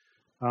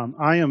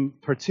I am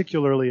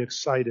particularly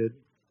excited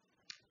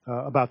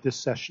about this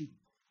session.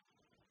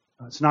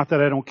 It's not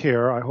that I don't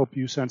care. I hope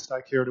you sensed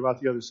I cared about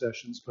the other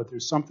sessions, but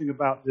there's something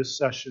about this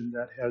session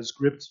that has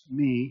gripped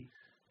me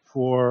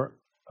for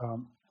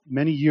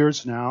many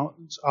years now.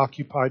 It's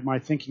occupied my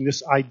thinking,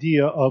 this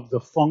idea of the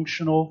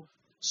functional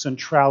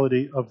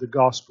centrality of the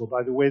gospel.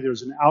 By the way,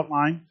 there's an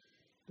outline.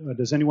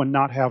 Does anyone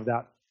not have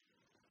that?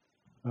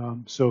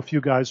 So a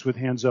few guys with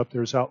hands up,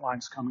 there's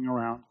outlines coming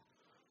around.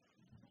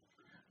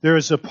 There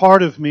is a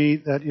part of me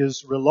that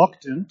is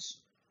reluctant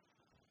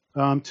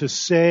to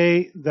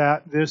say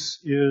that this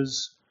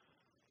is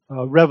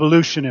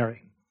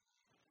revolutionary.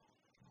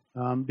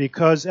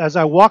 Because as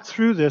I walk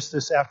through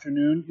this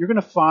afternoon, you're going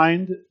to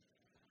find,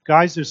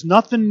 guys, there's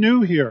nothing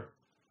new here.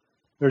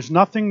 There's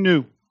nothing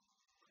new.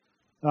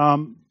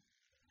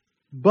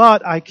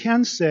 But I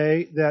can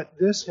say that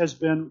this has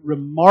been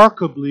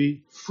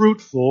remarkably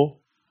fruitful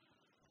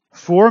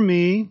for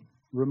me,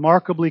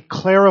 remarkably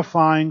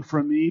clarifying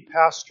for me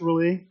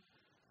pastorally.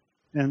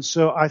 And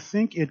so I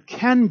think it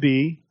can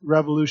be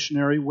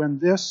revolutionary when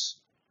this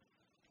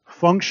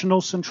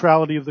functional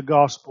centrality of the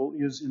gospel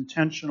is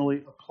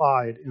intentionally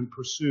applied and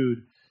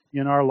pursued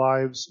in our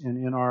lives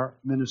and in our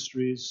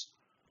ministries,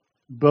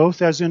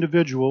 both as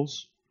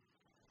individuals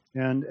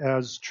and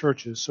as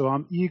churches. So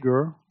I'm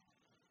eager,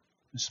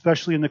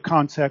 especially in the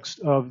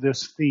context of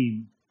this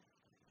theme,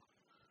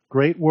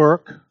 great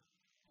work,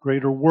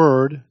 greater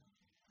word,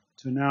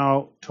 to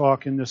now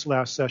talk in this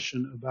last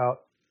session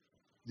about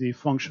the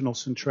functional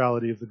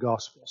centrality of the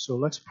gospel. So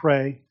let's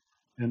pray,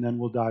 and then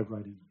we'll dive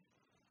right in.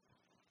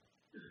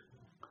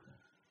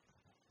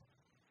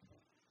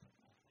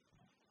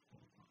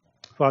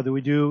 Father,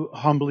 we do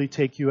humbly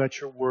take you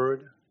at your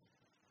word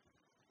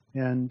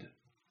and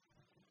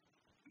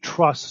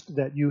trust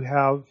that you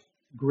have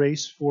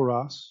grace for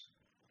us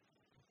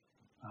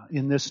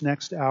in this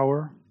next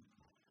hour.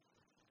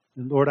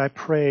 And Lord, I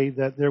pray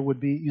that there would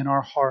be in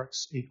our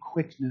hearts a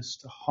quickness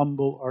to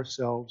humble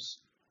ourselves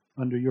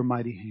under your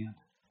mighty hand.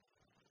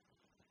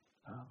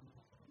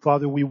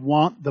 Father, we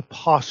want the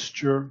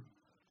posture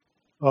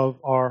of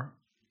our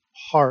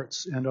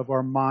hearts and of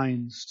our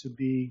minds to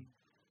be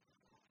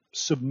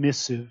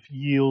submissive,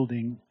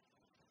 yielding,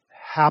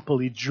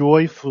 happily,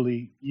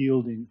 joyfully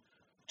yielding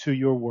to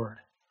your word.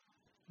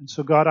 And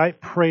so, God, I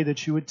pray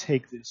that you would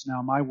take this.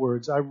 Now, my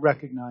words, I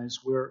recognize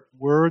where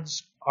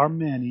words are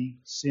many,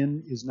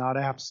 sin is not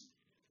absent.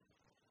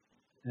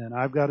 And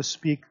I've got to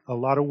speak a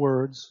lot of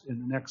words in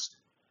the next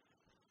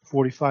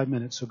 45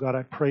 minutes. So, God,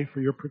 I pray for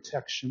your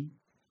protection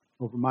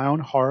over my own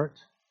heart,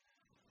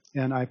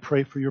 and I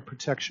pray for your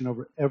protection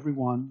over every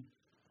one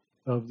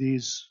of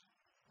these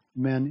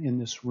men in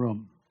this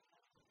room.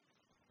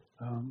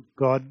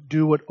 God,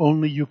 do what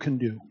only you can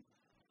do,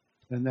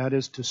 and that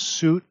is to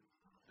suit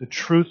the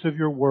truth of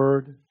your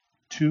word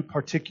to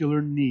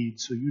particular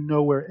needs. So you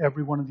know where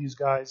every one of these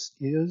guys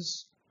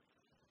is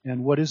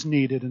and what is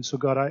needed. And so,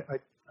 God, I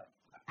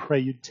pray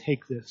you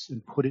take this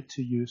and put it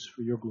to use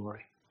for your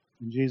glory.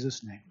 In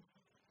Jesus' name,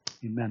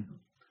 amen.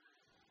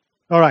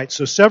 All right,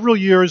 so several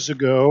years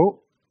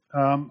ago,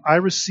 I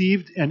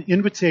received an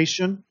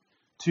invitation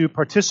to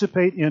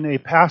participate in a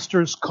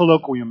pastor's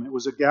colloquium. It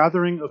was a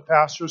gathering of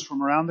pastors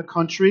from around the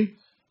country.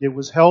 It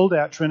was held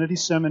at Trinity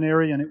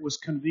Seminary, and it was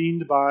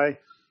convened by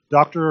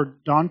Dr.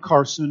 Don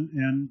Carson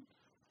and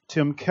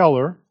Tim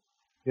Keller.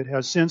 It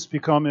has since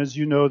become, as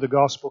you know, the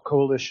Gospel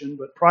Coalition.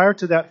 But prior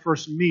to that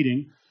first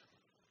meeting,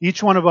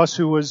 each one of us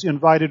who was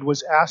invited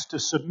was asked to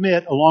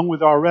submit, along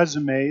with our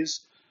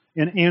resumes,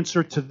 an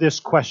answer to this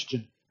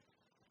question.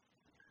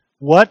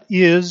 What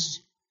is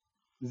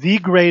the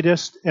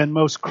greatest and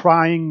most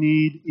crying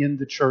need in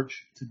the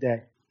church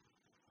today?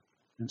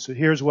 And so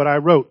here's what I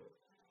wrote.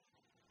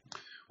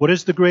 What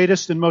is the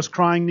greatest and most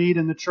crying need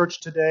in the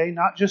church today?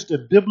 Not just a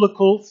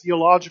biblical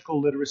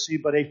theological literacy,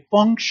 but a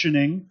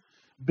functioning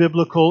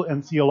biblical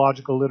and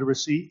theological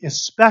literacy,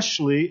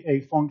 especially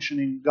a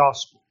functioning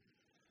gospel.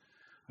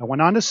 I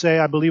went on to say,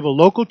 I believe a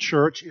local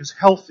church is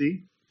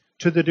healthy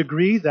to the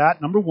degree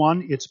that, number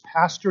one, its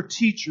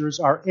pastor-teachers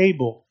are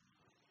able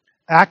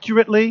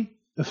accurately,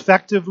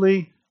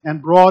 effectively,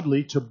 and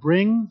broadly to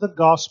bring the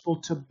gospel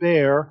to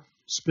bear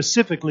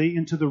specifically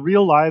into the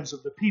real lives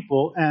of the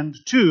people, and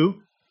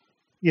two,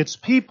 its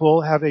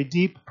people have a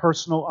deep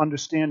personal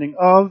understanding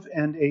of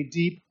and a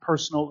deep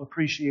personal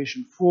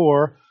appreciation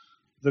for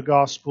the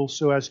gospel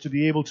so as to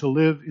be able to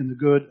live in the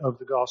good of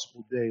the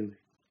gospel daily.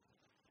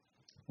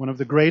 One of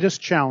the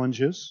greatest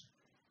challenges,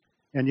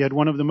 and yet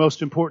one of the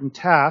most important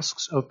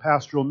tasks of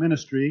pastoral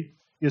ministry,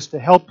 is to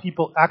help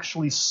people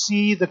actually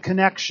see the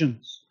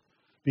connections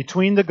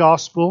between the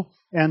gospel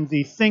and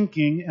the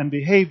thinking and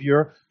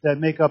behavior that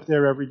make up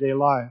their everyday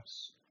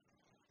lives.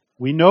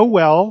 We know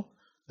well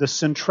the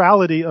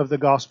centrality of the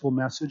gospel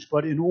message,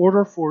 but in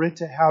order for it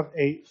to have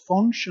a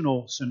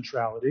functional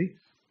centrality,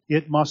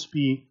 it must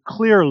be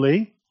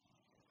clearly,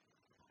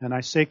 and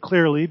I say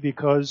clearly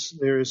because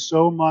there is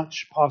so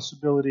much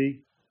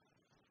possibility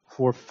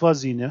for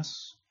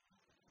fuzziness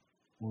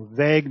or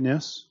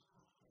vagueness,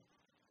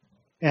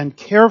 and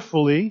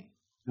carefully,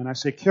 and I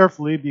say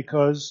carefully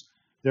because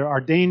There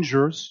are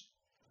dangers,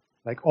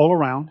 like all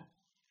around,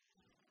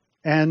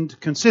 and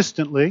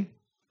consistently,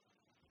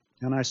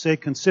 and I say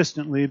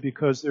consistently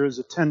because there is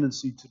a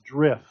tendency to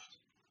drift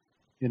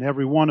in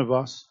every one of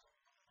us.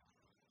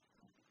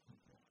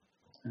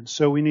 And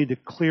so we need to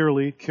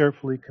clearly,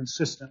 carefully,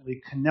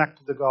 consistently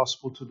connect the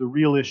gospel to the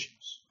real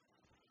issues.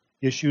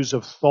 Issues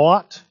of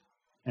thought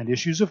and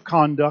issues of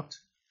conduct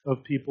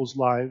of people's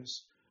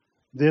lives.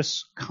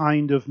 This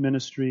kind of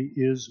ministry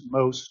is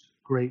most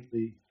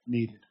greatly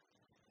needed.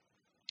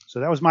 So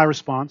that was my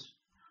response.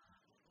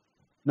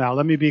 Now,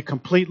 let me be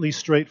completely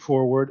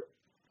straightforward.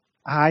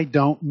 I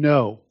don't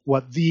know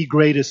what the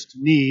greatest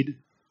need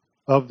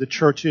of the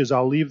church is.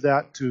 I'll leave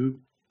that to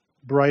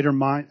brighter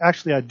mind.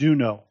 Actually, I do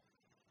know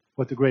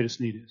what the greatest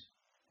need is.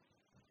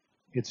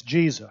 It's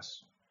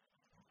Jesus.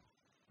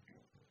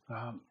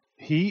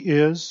 He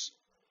is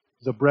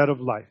the bread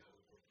of life.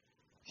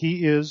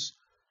 He is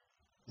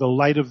the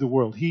light of the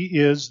world. He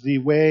is the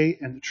way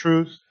and the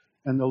truth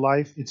and the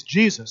life. It's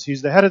Jesus.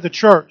 He's the head of the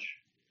church.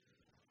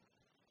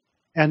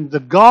 And the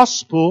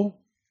gospel,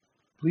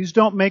 please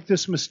don't make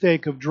this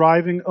mistake of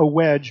driving a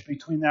wedge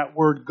between that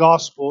word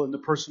gospel and the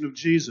person of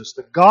Jesus.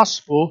 The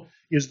gospel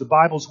is the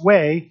Bible's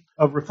way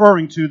of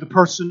referring to the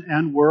person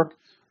and work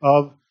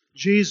of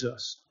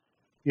Jesus.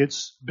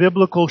 It's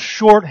biblical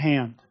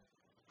shorthand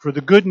for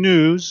the good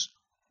news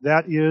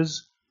that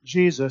is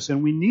Jesus.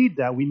 And we need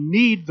that. We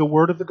need the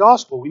word of the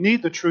gospel. We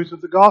need the truth of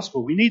the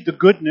gospel. We need the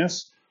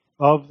goodness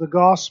of the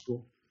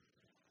gospel.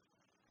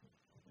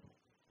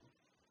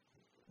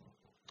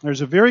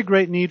 There's a very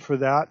great need for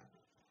that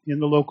in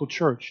the local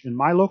church. In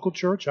my local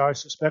church, I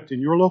suspect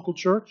in your local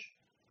church.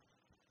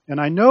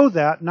 And I know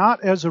that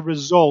not as a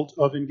result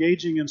of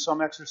engaging in some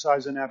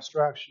exercise in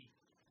abstraction,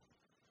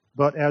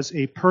 but as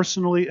a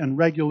personally and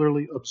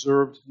regularly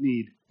observed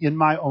need in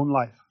my own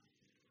life,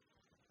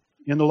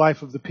 in the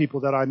life of the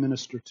people that I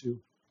minister to.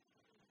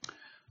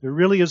 There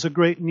really is a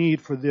great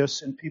need for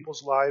this in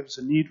people's lives,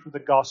 a need for the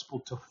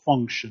gospel to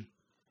function,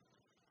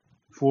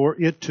 for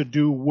it to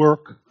do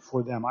work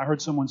for them. I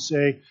heard someone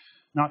say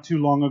not too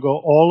long ago,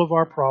 all of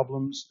our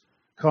problems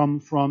come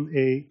from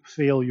a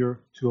failure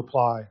to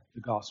apply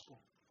the gospel.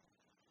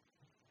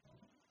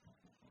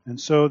 And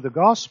so the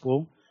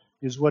gospel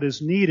is what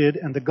is needed,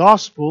 and the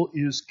gospel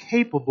is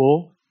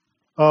capable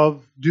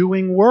of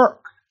doing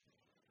work.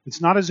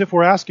 It's not as if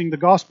we're asking the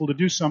gospel to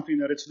do something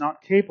that it's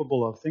not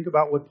capable of. Think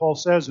about what Paul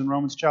says in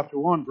Romans chapter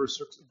 1,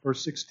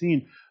 verse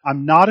 16.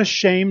 I'm not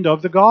ashamed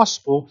of the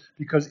gospel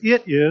because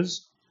it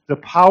is the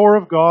power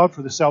of God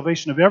for the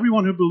salvation of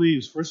everyone who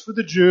believes, first for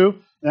the Jew,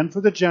 then for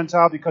the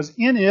Gentile, because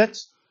in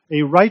it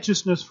a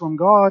righteousness from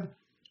God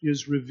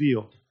is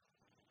revealed.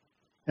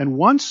 And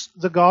once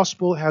the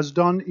gospel has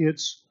done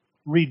its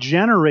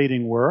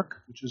regenerating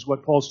work, which is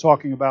what Paul's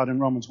talking about in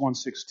Romans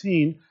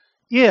 1:16,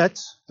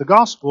 the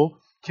gospel,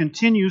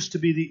 continues to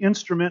be the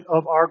instrument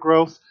of our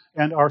growth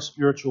and our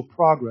spiritual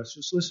progress.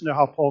 Just listen to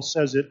how Paul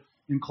says it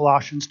in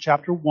Colossians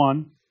chapter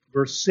 1,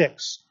 verse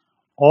 6.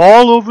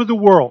 All over the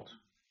world,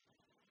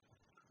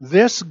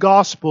 this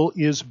gospel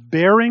is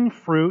bearing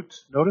fruit,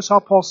 notice how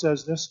Paul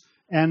says this,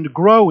 and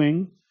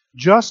growing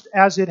just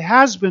as it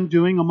has been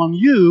doing among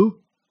you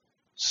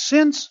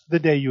since the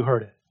day you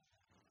heard it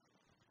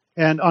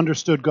and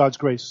understood God's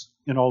grace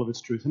in all of its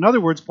truth. In other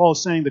words, Paul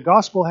is saying the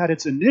gospel had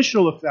its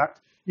initial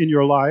effect in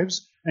your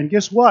lives, and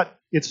guess what?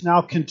 It's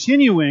now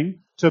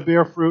continuing to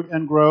bear fruit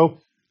and grow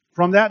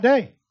from that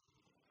day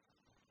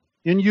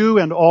in you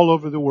and all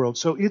over the world.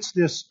 So it's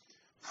this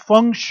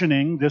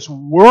functioning, this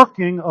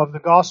working of the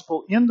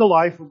gospel in the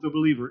life of the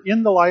believer,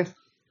 in the life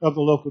of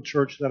the local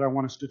church that I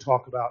want us to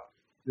talk about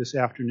this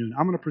afternoon.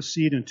 I'm going to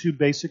proceed in two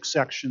basic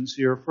sections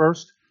here.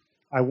 First,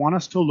 I want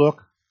us to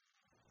look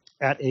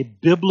at a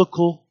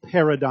biblical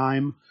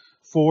paradigm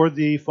for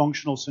the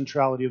functional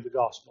centrality of the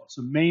gospel. It's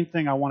the main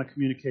thing I want to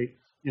communicate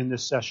in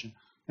this session.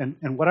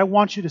 And what I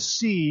want you to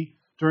see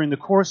during the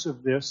course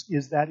of this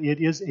is that it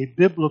is a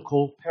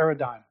biblical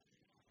paradigm.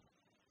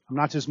 I'm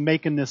not just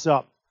making this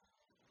up.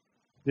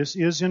 This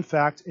is, in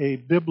fact, a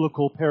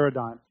biblical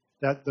paradigm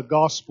that the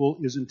gospel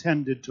is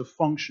intended to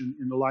function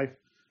in the life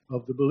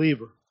of the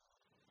believer.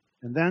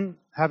 And then,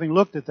 having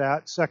looked at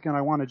that, second,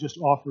 I want to just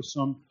offer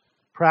some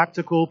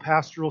practical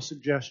pastoral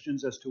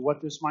suggestions as to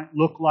what this might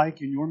look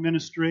like in your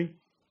ministry.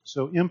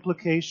 So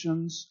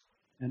implications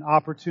and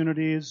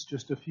opportunities,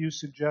 just a few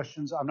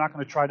suggestions. I'm not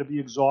going to try to be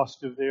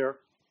exhaustive there.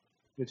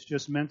 It's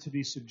just meant to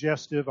be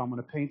suggestive. I'm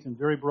going to paint in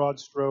very broad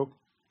stroke.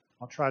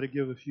 I'll try to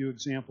give a few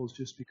examples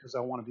just because I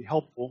want to be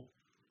helpful.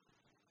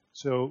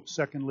 So,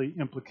 secondly,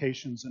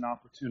 implications and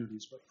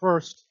opportunities. But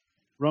first,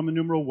 Roman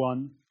numeral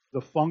 1,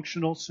 the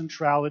functional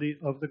centrality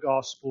of the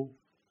gospel,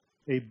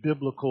 a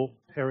biblical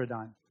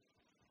paradigm.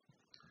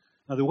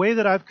 Now, the way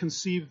that I've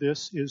conceived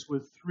this is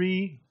with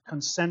three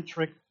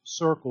concentric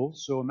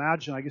circles. So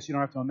imagine, I guess you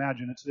don't have to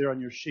imagine, it's there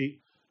on your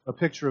sheet, a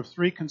picture of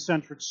three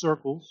concentric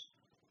circles.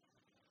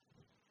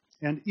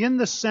 And in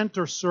the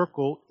center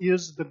circle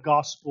is the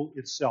gospel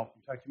itself.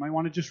 In fact, you might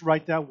want to just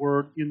write that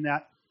word in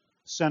that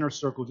center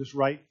circle. Just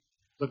write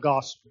the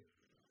gospel.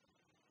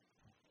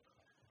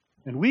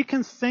 And we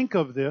can think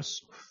of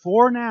this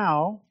for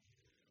now,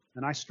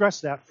 and I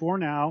stress that for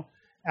now,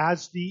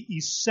 as the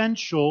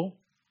essential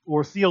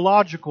or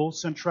theological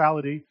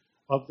centrality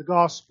of the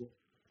gospel.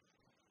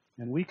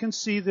 And we can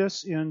see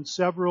this in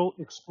several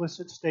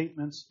explicit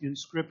statements in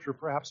Scripture,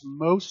 perhaps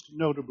most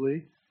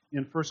notably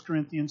in 1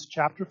 Corinthians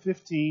chapter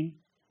 15,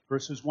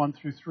 verses 1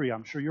 through 3.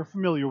 I'm sure you're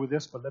familiar with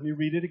this, but let me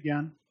read it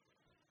again.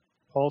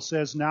 Paul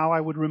says, "Now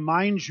I would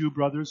remind you,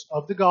 brothers,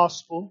 of the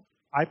gospel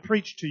I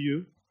preached to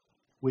you,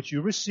 which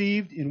you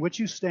received, in which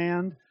you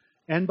stand,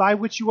 and by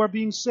which you are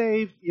being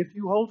saved, if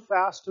you hold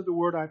fast to the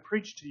word I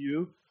preached to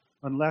you,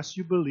 unless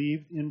you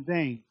believed in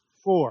vain.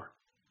 For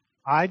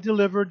I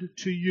delivered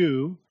to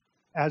you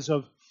as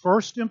of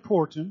first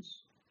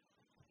importance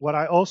what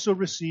I also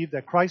received,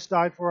 that Christ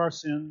died for our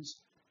sins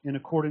in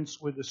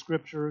accordance with the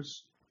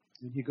Scriptures."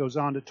 And he goes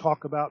on to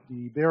talk about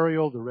the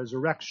burial, the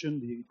resurrection,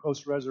 the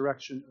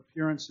post-resurrection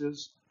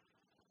appearances.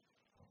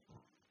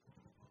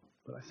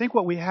 But I think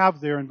what we have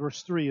there in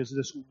verse 3 is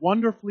this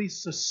wonderfully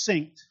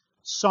succinct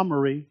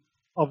summary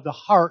of the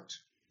heart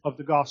of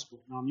the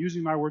gospel. Now, I'm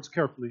using my words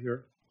carefully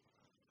here.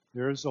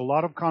 There's a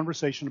lot of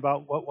conversation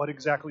about what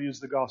exactly is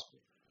the gospel.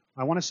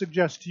 I want to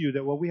suggest to you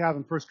that what we have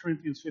in 1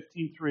 Corinthians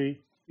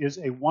 15:3 is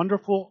a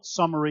wonderful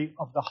summary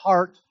of the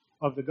heart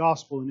of the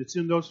gospel, and it's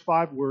in those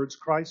 5 words: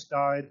 Christ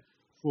died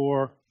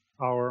for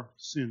our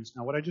sins.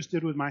 Now, what I just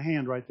did with my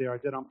hand right there, I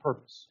did on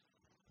purpose.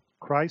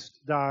 Christ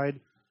died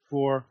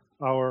for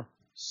our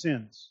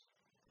sins.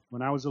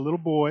 When I was a little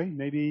boy,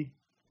 maybe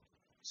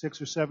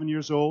 6 or 7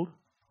 years old,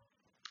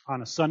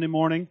 on a Sunday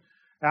morning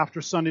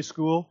after Sunday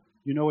school,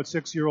 you know what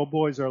 6-year-old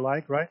boys are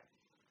like, right?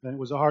 And it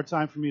was a hard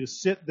time for me to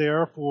sit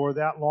there for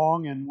that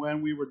long, and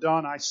when we were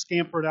done, I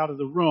scampered out of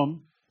the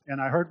room, and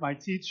I heard my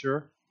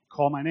teacher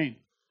call my name,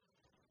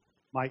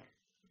 Mike.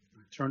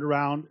 I turned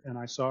around, and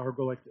I saw her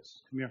go like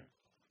this, "Come here."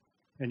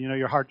 And you know,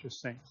 your heart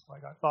just sinks,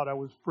 like I thought I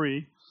was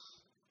free.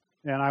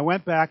 And I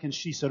went back, and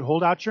she said,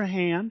 "Hold out your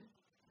hand."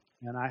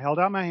 And I held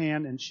out my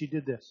hand, and she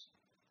did this: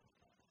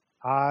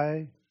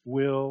 "I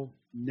will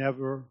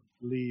never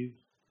leave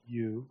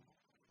you."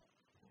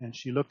 And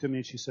she looked at me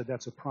and she said,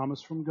 "That's a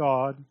promise from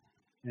God,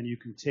 and you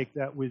can take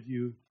that with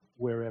you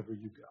wherever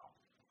you go."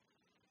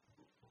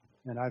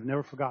 And I've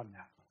never forgotten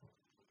that.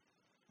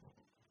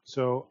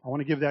 So I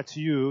want to give that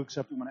to you,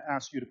 except I'm going to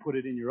ask you to put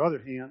it in your other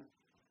hand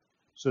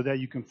so that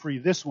you can free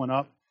this one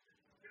up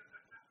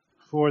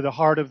for the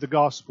heart of the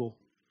gospel.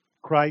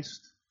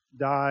 Christ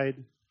died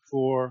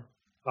for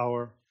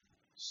our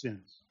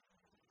sins.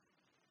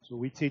 So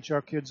we teach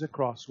our kids at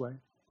Crossway,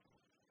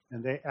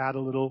 and they add a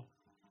little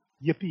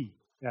yippee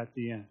at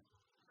the end.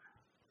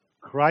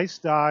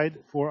 Christ died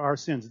for our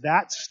sins.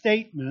 That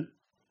statement,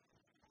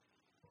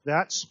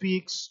 that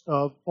speaks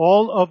of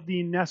all of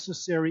the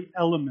necessary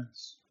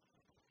elements.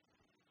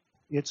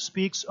 It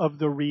speaks of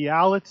the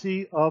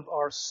reality of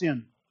our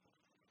sin.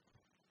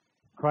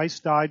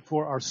 Christ died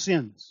for our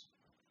sins.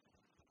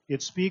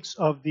 It speaks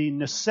of the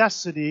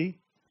necessity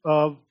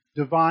of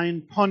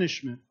divine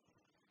punishment.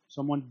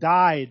 Someone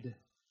died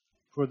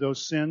for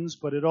those sins,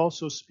 but it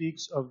also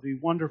speaks of the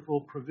wonderful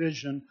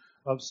provision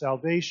of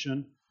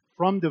salvation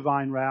from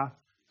divine wrath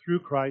through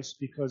Christ,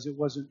 because it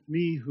wasn't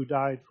me who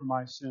died for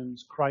my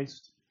sins.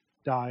 Christ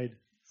died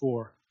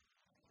for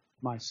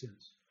my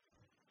sins.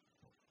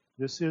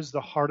 This is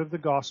the heart of the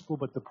gospel,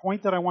 but the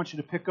point that I want you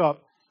to pick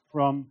up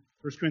from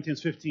 1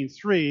 Corinthians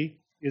 15:3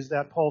 is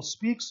that Paul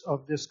speaks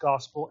of this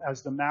gospel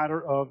as the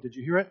matter of, did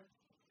you hear it?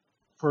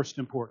 First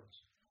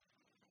importance.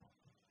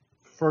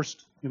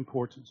 First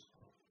importance.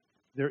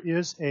 There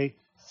is a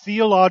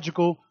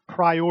theological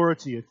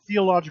priority, a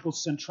theological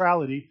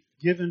centrality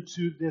given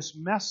to this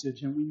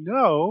message, and we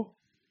know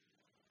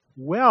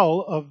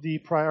well of the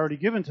priority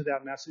given to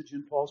that message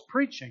in Paul's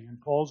preaching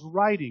and Paul's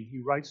writing. He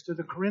writes to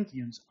the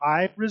Corinthians,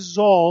 "I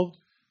resolved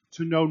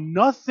to know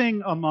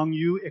nothing among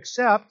you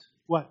except,"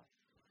 what?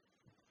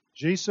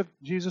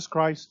 Jesus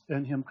Christ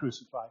and Him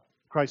crucified.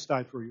 Christ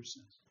died for your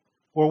sins.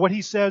 Or what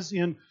he says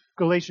in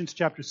Galatians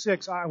chapter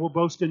 6, "I will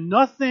boast in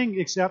nothing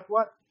except"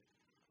 what?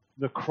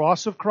 The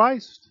cross of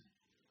Christ.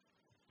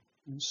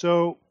 And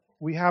so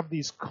we have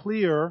these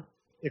clear,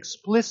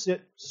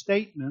 explicit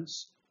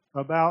statements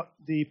about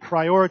the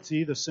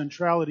priority, the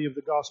centrality of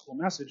the gospel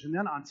message. And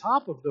then on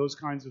top of those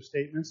kinds of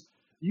statements,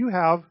 you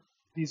have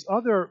these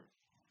other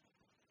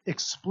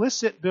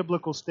explicit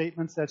biblical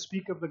statements that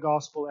speak of the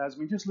gospel as,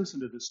 just listen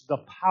to this, the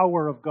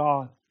power of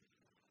God.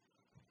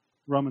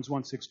 Romans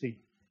 1:16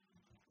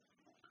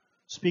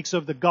 speaks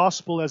of the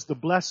gospel as the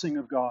blessing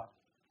of God.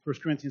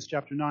 1 Corinthians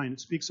chapter 9, it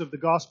speaks of the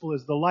gospel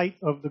as the light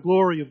of the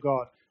glory of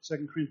God.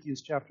 2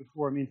 Corinthians chapter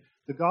 4,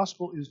 the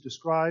gospel is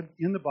described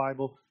in the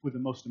Bible with the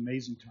most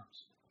amazing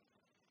terms.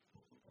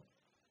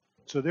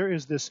 So there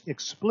is this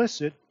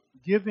explicit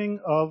giving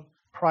of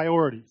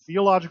priority,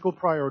 theological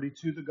priority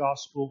to the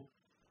gospel.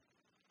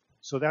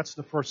 So that's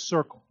the first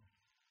circle,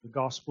 the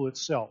gospel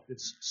itself.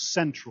 It's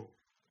central.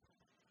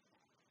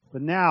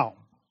 But now,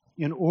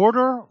 in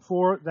order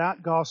for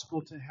that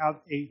gospel to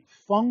have a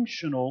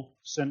functional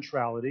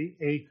centrality,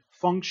 a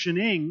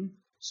functioning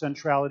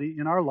centrality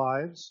in our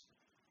lives,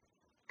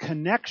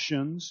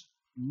 connections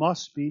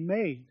must be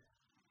made.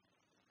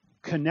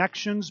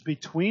 Connections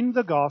between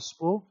the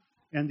gospel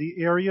and the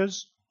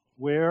areas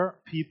where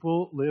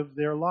people live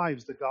their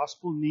lives. The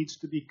gospel needs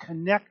to be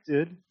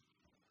connected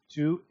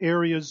to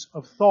areas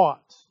of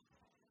thought.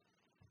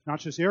 Not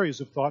just areas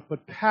of thought,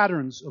 but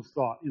patterns of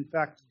thought. In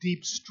fact,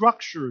 deep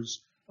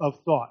structures of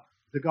thought.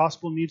 The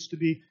gospel needs to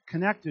be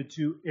connected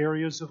to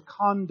areas of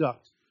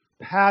conduct,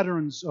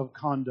 patterns of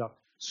conduct,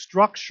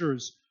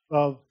 structures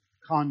of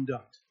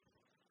conduct.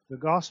 The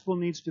gospel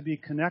needs to be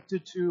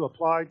connected to,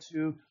 applied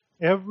to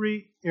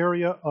every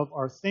area of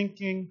our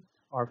thinking,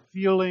 our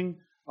feeling,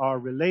 our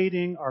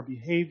relating, our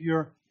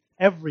behavior,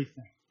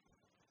 everything.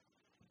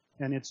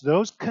 And it's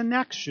those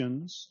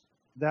connections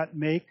that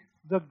make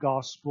the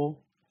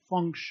gospel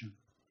function.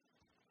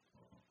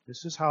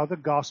 This is how the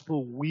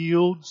gospel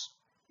wields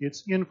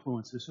its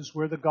influence. This is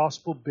where the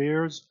gospel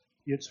bears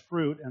its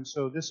fruit. And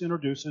so this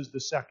introduces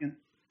the second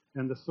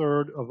and the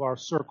third of our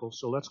circles.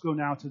 So let's go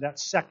now to that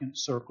second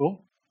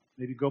circle.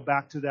 Maybe go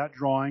back to that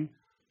drawing.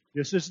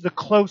 This is the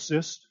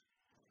closest,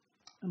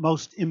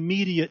 most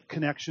immediate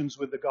connections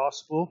with the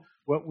gospel,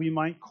 what we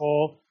might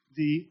call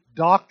the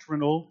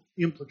doctrinal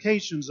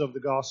implications of the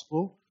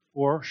gospel,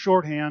 or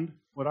shorthand,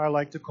 what I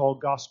like to call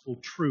gospel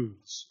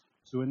truths.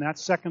 So in that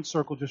second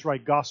circle, just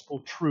write gospel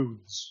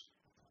truths.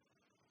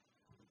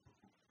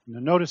 Now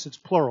notice it's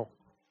plural.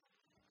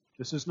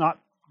 This is not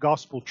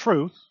gospel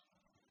truth.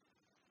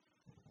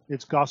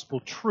 It's gospel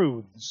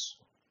truths.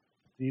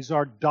 These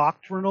are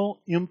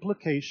doctrinal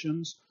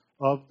implications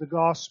of the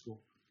gospel.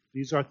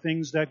 These are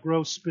things that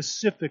grow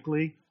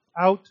specifically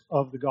out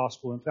of the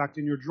gospel. In fact,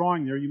 in your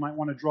drawing there, you might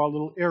want to draw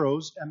little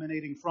arrows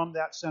emanating from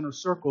that center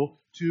circle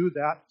to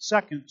that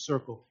second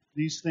circle.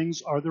 These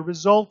things are the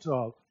result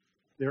of,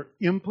 they're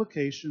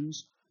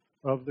implications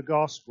of the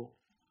gospel.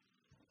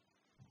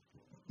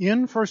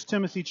 In 1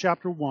 Timothy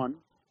chapter 1,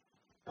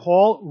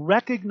 Paul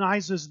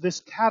recognizes this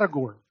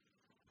category,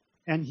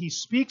 and he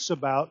speaks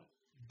about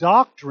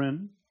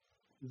doctrine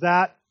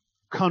that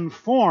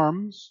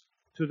conforms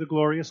to the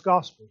glorious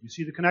gospel. You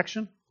see the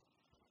connection?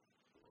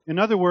 In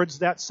other words,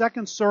 that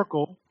second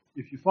circle,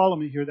 if you follow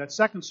me here, that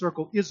second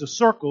circle is a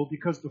circle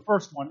because the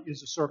first one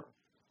is a circle.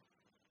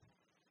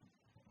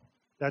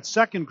 That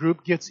second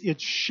group gets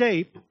its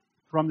shape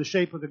from the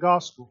shape of the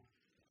gospel.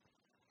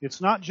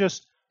 It's not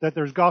just that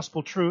there's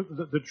gospel truth,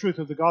 the truth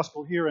of the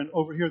gospel here, and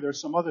over here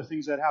there's some other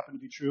things that happen to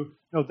be true.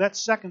 No, that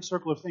second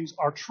circle of things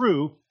are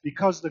true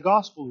because the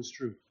gospel is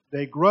true.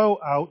 They grow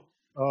out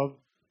of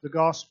the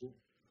gospel.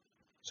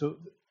 So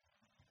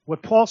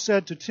what Paul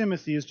said to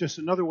Timothy is just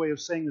another way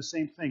of saying the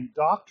same thing.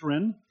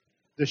 Doctrine,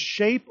 the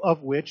shape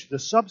of which, the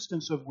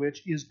substance of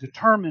which, is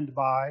determined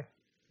by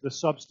the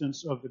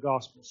substance of the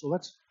gospel. So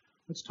let's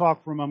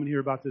talk for a moment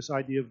here about this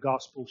idea of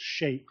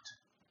gospel-shaped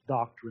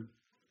doctrine.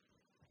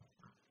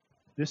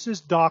 This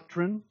is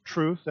doctrine,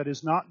 truth, that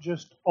is not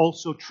just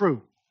also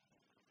true.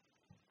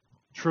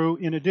 True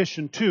in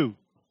addition to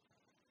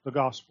the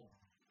gospel.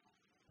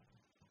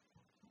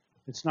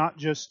 It's not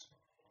just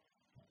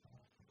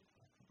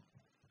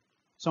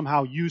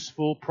somehow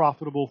useful,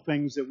 profitable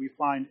things that we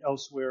find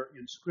elsewhere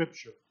in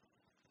Scripture.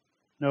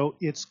 No,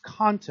 its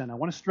content, I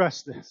want to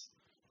stress this,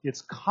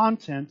 its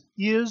content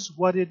is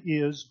what it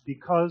is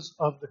because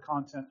of the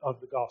content of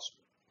the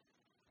gospel.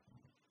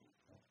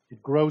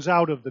 It grows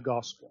out of the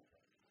gospel.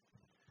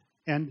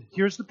 And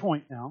here's the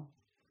point now.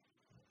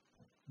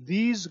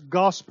 These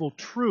gospel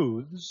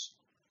truths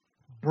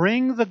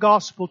bring the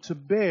gospel to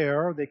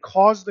bear, they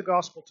cause the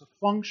gospel to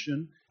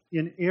function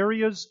in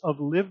areas of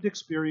lived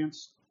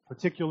experience,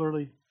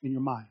 particularly in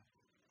your mind.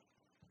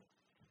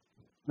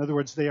 In other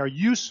words, they are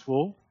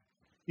useful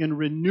in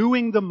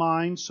renewing the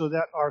mind so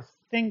that our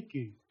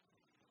thinking,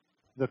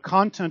 the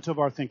content of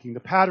our thinking, the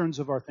patterns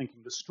of our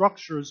thinking, the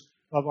structures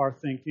of our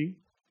thinking,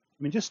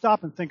 just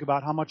stop and think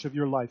about how much of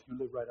your life you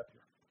live right up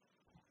here.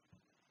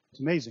 It's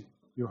amazing.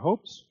 Your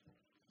hopes,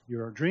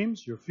 your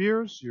dreams, your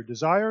fears, your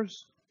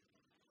desires,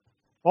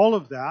 all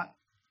of that.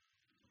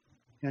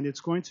 And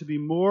it's going to be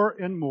more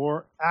and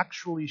more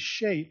actually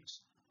shaped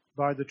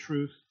by the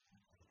truth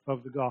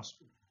of the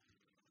gospel.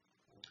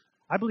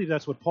 I believe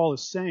that's what Paul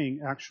is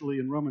saying actually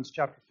in Romans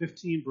chapter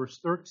 15, verse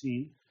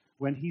 13,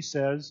 when he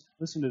says,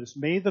 listen to this,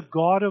 may the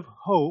God of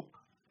hope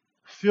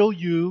fill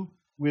you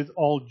with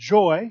all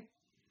joy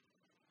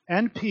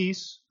and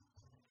peace.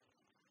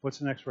 What's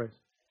the next phrase?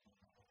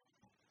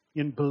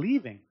 In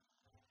believing.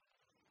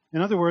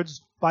 In other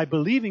words, by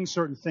believing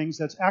certain things,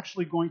 that's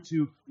actually going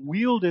to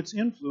wield its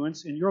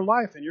influence in your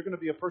life, and you're going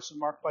to be a person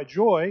marked by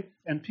joy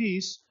and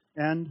peace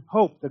and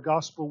hope. The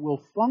gospel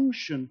will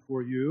function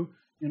for you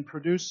in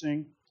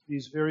producing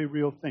these very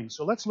real things.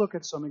 So let's look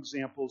at some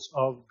examples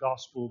of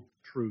gospel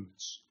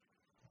truths.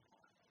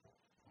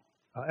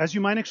 As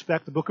you might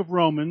expect, the book of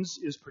Romans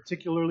is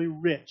particularly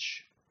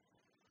rich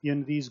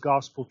in these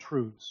gospel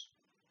truths.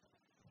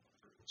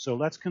 So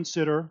let's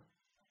consider,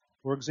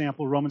 for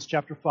example, Romans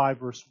chapter 5,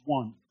 verse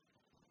 1.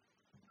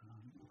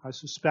 I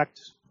suspect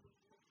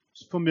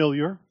it's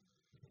familiar,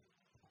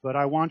 but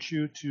I want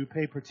you to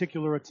pay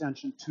particular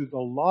attention to the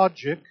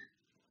logic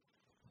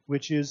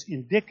which is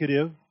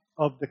indicative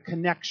of the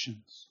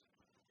connections.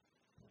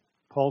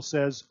 Paul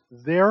says,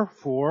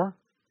 therefore,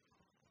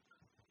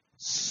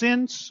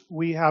 since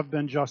we have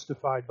been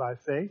justified by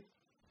faith,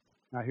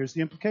 now here's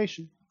the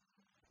implication,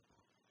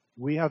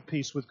 we have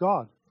peace with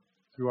God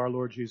through our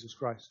Lord Jesus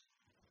Christ.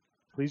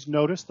 Please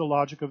notice the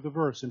logic of the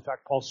verse. In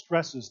fact, Paul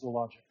stresses the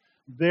logic.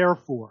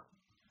 Therefore,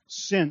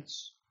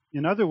 since,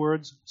 in other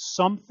words,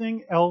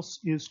 something else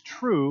is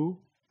true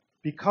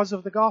because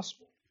of the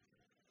gospel.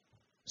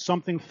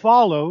 Something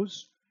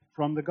follows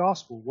from the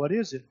gospel. What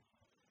is it?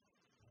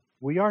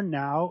 We are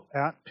now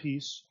at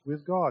peace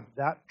with God.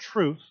 That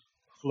truth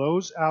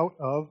flows out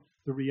of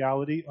the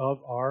reality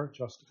of our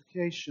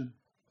justification.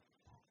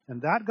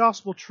 And that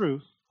gospel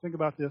truth, think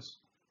about this,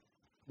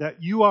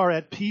 that you are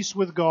at peace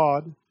with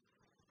God,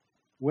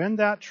 when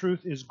that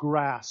truth is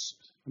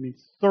grasped,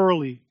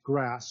 thoroughly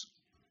grasped,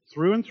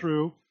 through and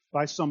through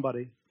by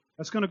somebody,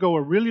 that's going to go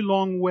a really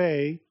long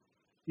way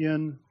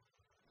in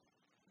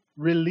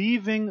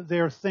relieving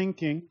their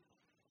thinking,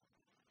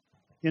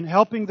 in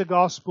helping the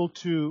gospel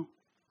to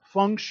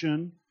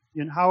function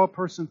in how a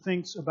person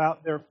thinks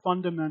about their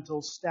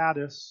fundamental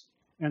status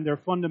and their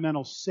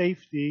fundamental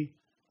safety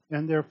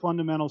and their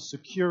fundamental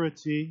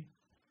security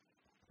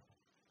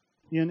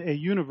in a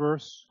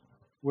universe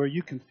where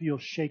you can feel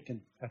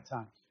shaken at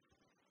times.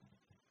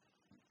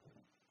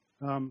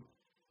 No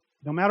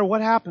matter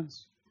what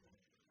happens,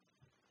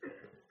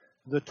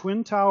 the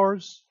Twin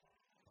Towers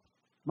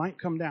might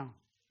come down.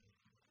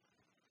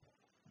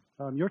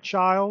 Your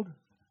child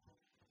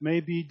may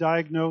be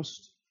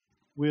diagnosed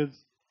with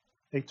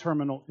a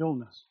terminal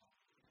illness.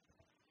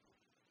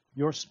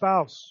 Your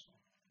spouse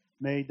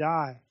may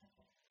die.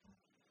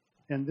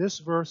 And this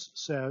verse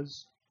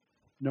says,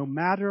 no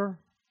matter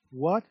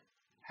what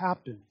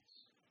happens,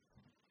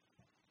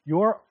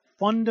 your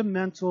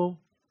fundamental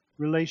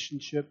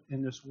relationship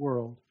in this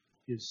world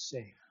is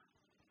safe.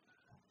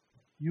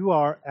 You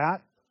are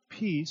at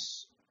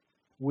peace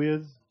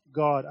with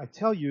God. I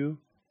tell you,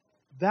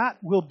 that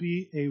will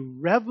be a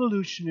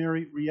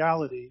revolutionary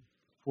reality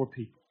for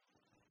people.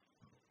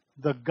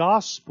 The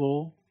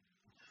gospel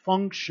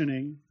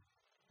functioning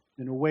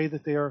in a way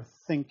that they are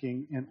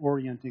thinking and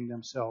orienting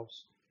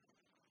themselves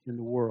in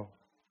the world.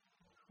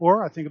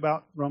 Or I think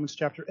about Romans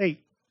chapter 8,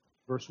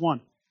 verse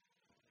 1.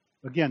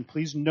 Again,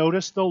 please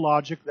notice the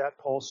logic that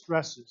Paul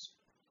stresses.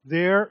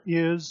 There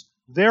is,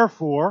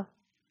 therefore,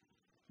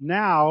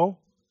 now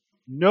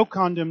no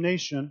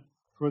condemnation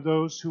for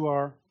those who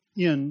are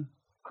in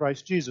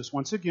Christ Jesus.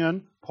 Once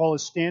again, Paul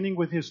is standing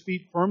with his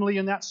feet firmly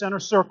in that center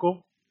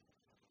circle,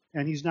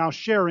 and he's now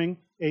sharing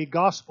a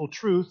gospel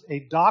truth, a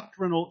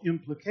doctrinal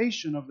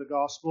implication of the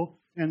gospel,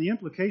 and the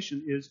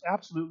implication is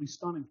absolutely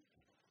stunning.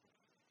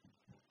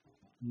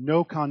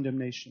 No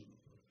condemnation.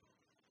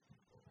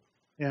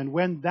 And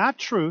when that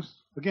truth,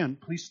 again,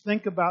 please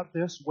think about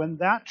this, when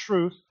that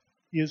truth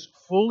is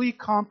fully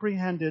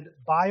comprehended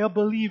by a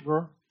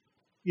believer,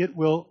 it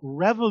will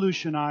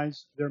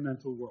revolutionize their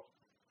mental world.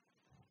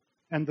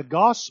 And the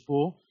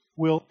gospel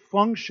will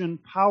function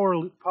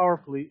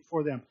powerfully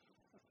for them.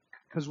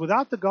 Because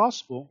without the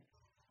gospel,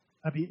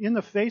 in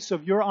the face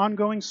of your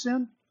ongoing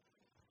sin,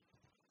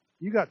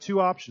 you got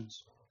two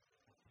options.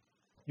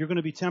 You're going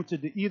to be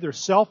tempted to either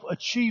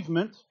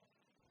self-achievement,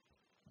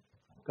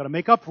 got to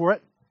make up for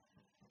it,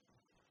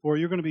 or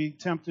you're going to be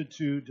tempted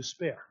to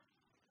despair.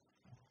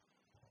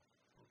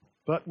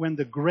 But when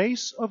the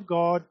grace of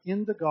God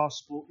in the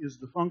gospel is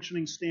the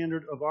functioning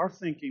standard of our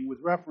thinking with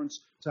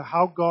reference to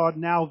how God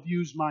now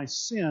views my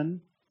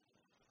sin,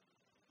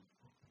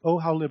 oh,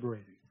 how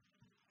liberating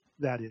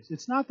that is.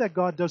 It's not that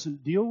God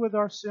doesn't deal with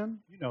our sin.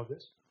 You know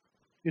this.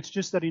 It's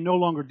just that He no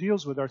longer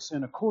deals with our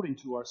sin according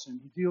to our sin.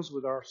 He deals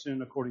with our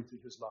sin according to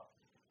His love,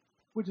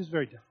 which is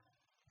very different.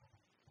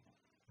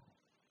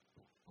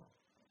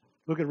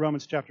 Look at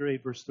Romans chapter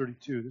 8, verse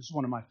 32. This is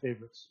one of my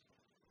favorites.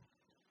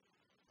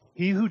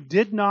 He who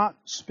did not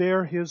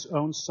spare His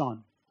own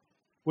Son.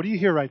 What do you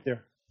hear right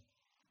there?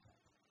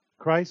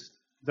 Christ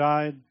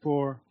died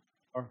for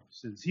our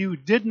sins. He who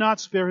did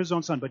not spare His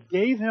own Son, but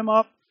gave Him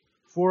up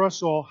for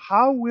us all,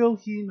 how will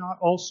He not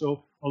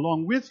also,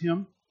 along with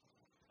Him,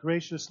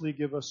 graciously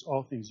give us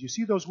all things? You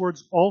see those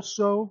words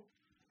also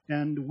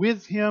and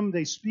with Him,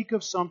 they speak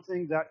of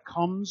something that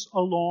comes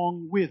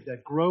along with,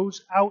 that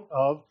grows out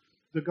of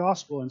the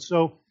gospel. And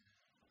so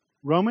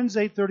Romans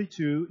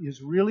 8:32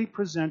 is really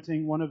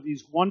presenting one of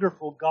these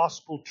wonderful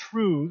gospel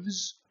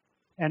truths,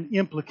 an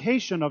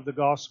implication of the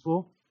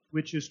gospel,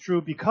 which is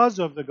true because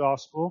of the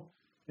gospel.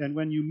 And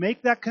when you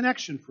make that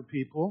connection for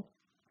people,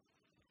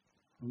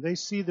 when they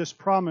see this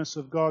promise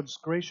of God's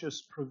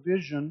gracious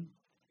provision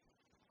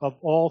of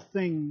all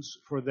things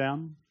for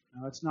them,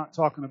 now it's not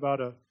talking about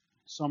a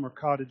summer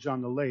cottage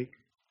on the lake.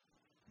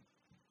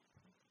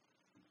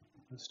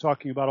 It's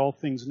talking about all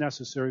things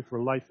necessary for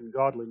life and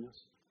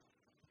godliness.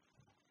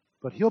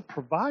 But He'll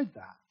provide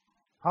that.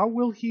 How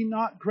will He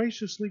not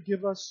graciously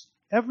give us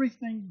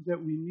everything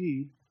that we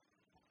need?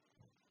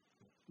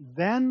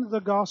 Then the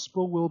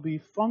gospel will be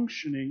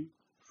functioning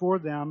for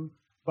them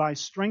by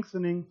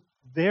strengthening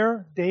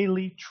their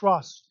daily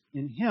trust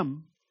in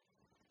Him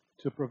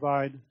to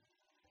provide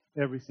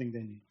everything they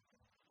need.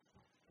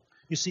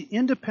 You see,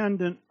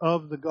 independent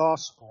of the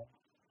gospel,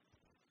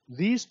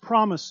 these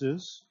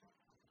promises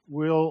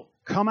will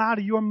come out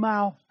of your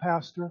mouth,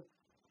 Pastor,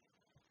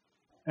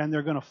 and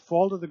they're going to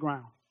fall to the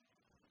ground.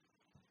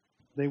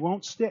 They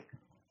won't stick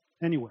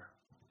anywhere.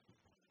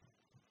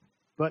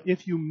 But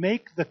if you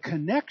make the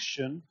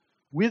connection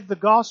with the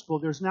gospel,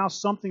 there's now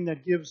something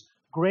that gives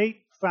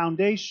great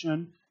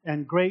foundation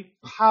and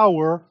great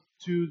power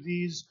to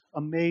these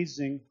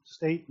amazing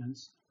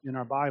statements in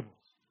our Bibles.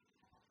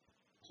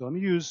 So let me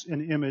use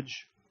an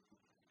image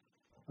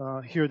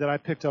here that I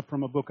picked up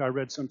from a book I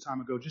read some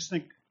time ago. Just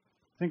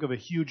think of a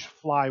huge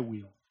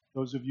flywheel.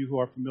 Those of you who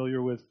are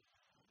familiar with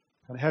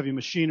kind of heavy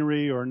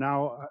machinery, or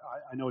now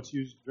I know it's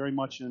used very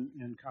much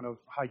in kind of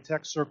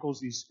high-tech circles,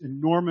 these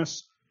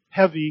enormous,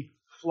 heavy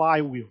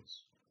flywheels.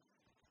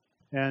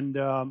 And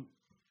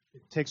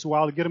it takes a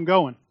while to get them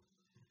going.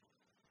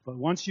 But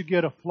once you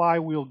get a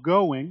flywheel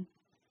going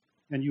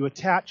and you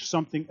attach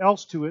something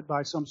else to it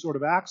by some sort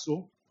of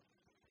axle,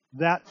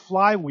 that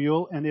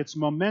flywheel and its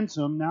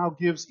momentum now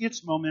gives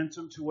its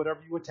momentum to whatever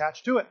you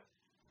attach to it.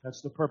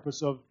 That's the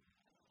purpose of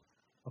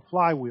a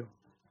flywheel.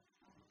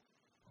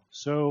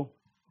 So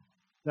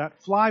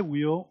that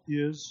flywheel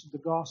is the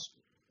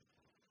gospel.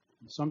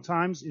 And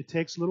sometimes it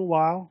takes a little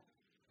while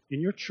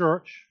in your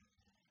church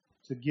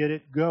to get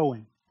it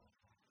going.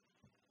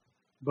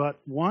 But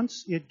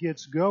once it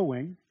gets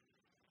going,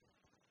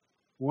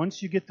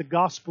 once you get the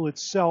gospel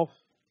itself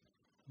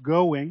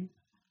going,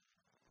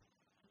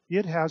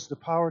 it has the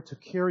power to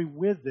carry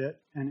with it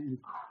an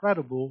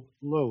incredible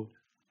load.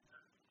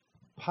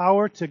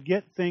 Power to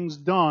get things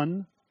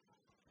done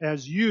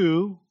as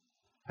you,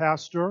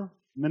 pastor,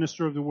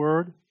 minister of the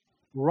word,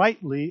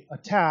 rightly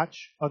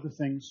attach other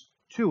things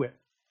to it.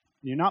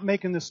 You're not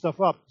making this stuff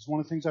up. It's one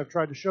of the things I've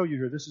tried to show you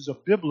here. This is a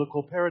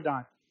biblical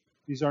paradigm.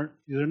 These are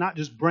not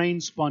just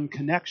brain-spun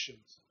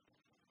connections.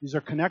 These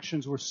are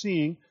connections we're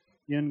seeing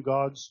in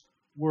God's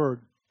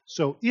Word.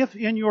 So if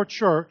in your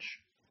church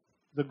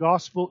the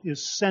gospel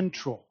is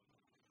central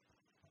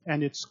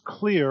and it's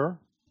clear,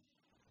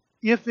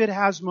 if it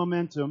has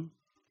momentum,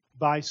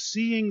 by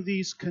seeing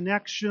these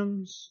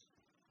connections,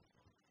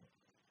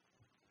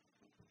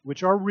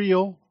 which are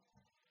real,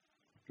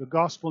 the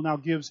gospel now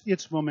gives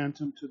its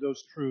momentum to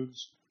those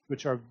truths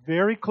which are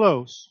very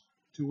close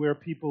to where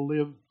people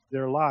live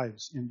their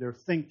lives, in their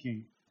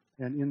thinking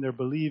and in their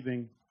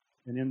believing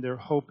and in their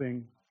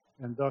hoping,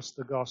 and thus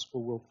the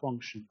gospel will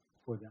function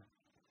for them.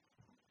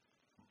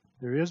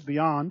 There is,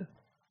 beyond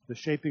the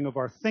shaping of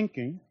our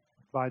thinking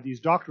by these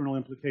doctrinal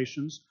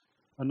implications,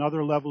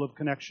 another level of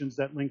connections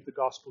that link the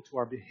gospel to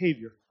our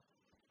behavior.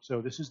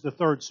 So this is the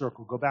third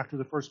circle. Go back to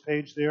the first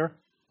page there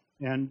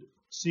and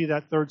see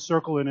that third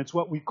circle, and it's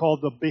what we call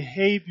the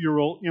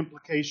behavioral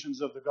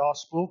implications of the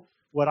gospel,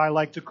 what I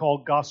like to call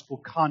gospel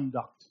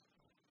conduct.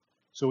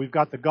 So we've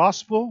got the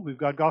gospel, we've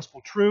got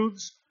gospel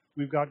truths,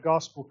 we've got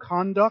gospel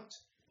conduct.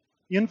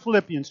 In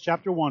Philippians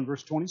chapter 1,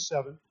 verse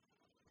 27,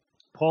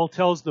 Paul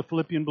tells the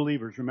Philippian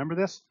believers, remember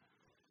this?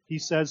 He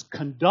says,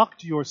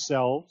 conduct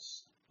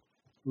yourselves,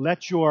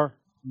 let your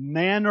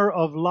manner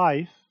of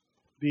life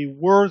be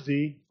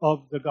worthy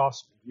of the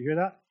gospel. You hear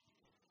that?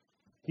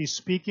 He's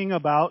speaking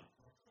about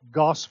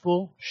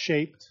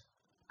gospel-shaped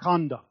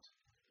conduct.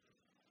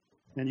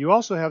 And you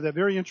also have that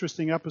very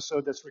interesting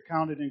episode that's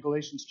recounted in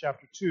Galatians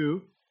chapter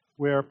 2,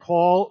 where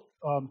Paul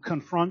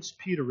confronts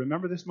Peter.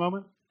 Remember this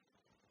moment?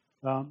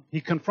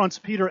 He confronts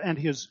Peter and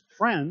his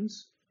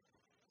friends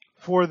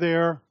for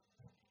their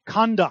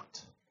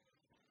conduct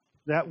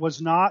that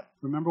was not,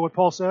 remember what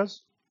Paul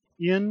says?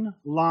 In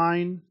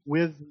line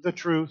with the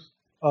truth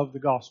of the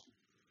gospel.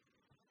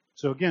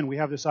 So again, we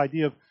have this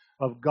idea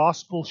of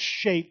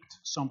gospel-shaped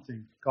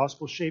something,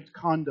 gospel-shaped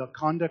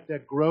conduct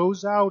that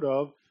grows out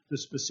of the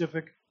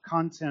specific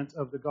content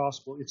of the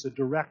gospel. It's a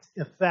direct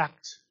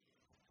effect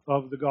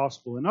of the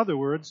gospel. In other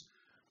words,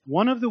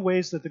 one of the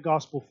ways that the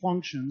gospel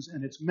functions,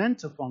 and it's meant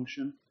to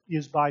function,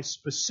 is by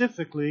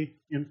specifically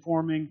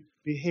informing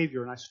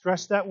behavior. And I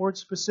stress that word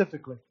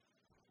specifically.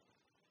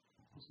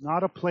 It's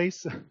not a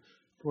place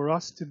for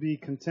us to be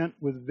content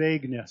with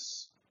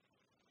vagueness.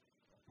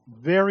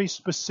 Very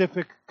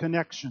specific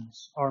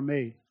connections are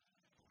made.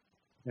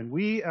 And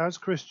we as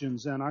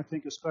Christians, and I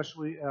think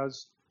especially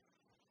as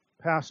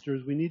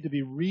pastors, we need to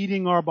be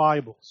reading our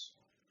Bibles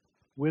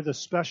with a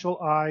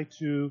special eye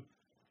to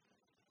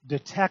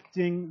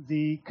detecting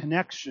the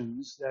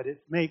connections that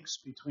it makes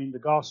between the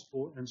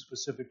gospel and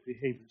specific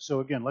behavior. So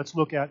again, let's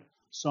look at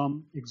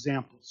some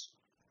examples.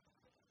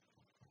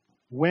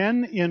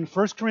 When in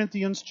 1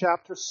 Corinthians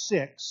chapter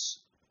 6,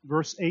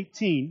 verse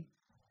 18,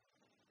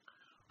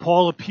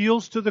 Paul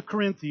appeals to the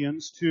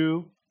Corinthians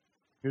to,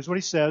 here's what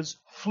he says,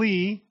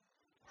 flee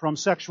from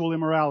sexual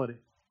immorality.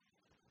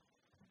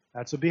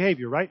 That's a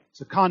behavior, right?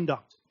 It's a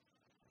conduct.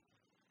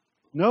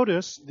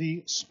 Notice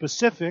the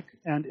specific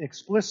and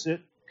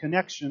explicit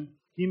connection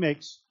he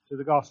makes to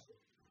the gospel.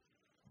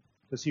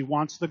 Because he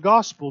wants the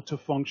gospel to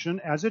function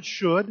as it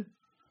should.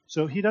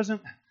 So he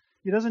doesn't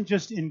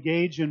just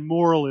engage in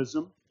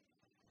moralism.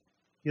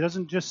 He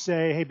doesn't just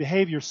say, hey,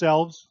 behave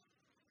yourselves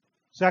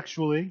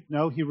sexually.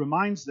 No, he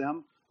reminds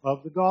them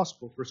of the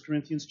gospel. 1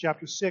 Corinthians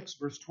chapter 6,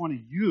 verse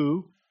 20.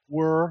 You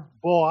were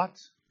bought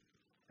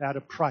at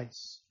a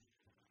price.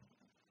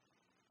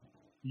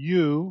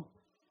 You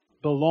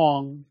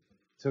belong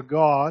to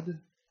God.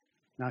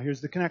 Now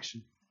here's the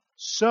connection.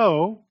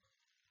 So,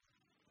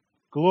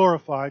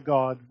 glorify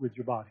God with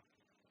your body.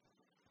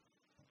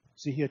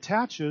 See, he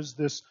attaches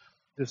this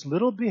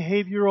little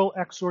behavioral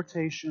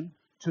exhortation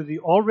to the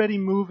already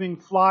moving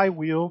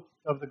flywheel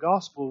of the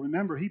gospel.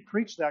 Remember, he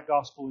preached that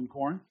gospel in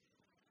Corinth.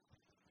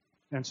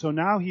 And so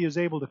now he is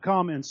able to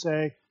come and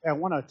say, hey, I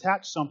want to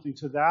attach something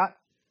to that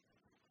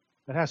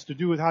has to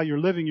do with how you're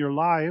living your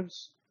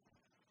lives.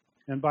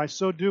 And by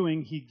so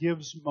doing, he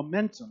gives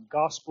momentum,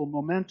 gospel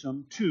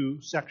momentum,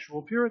 to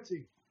sexual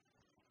purity.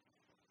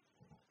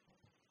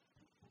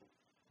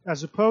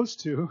 As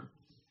opposed to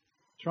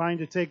trying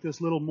to take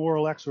this little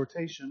moral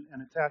exhortation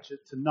and attach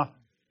it to nothing.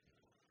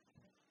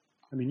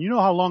 I mean, you know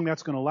how long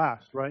that's going to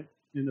last, right?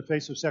 In the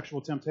face of sexual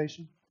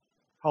temptation?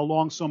 How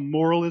long some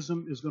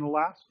moralism is going to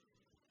last?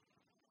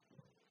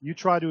 You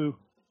try to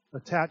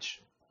attach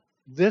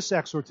this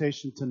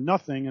exhortation to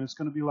nothing, and it's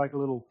going to be like a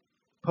little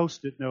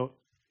post-it note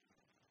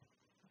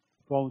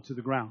falling to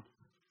the ground.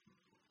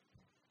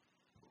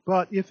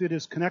 But if it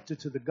is connected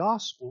to the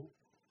gospel,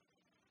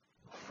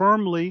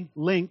 firmly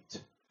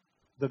linked,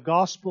 the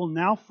gospel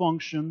now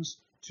functions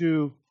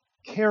to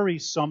carry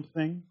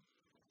something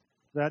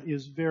that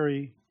is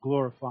very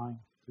glorifying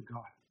to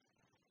God.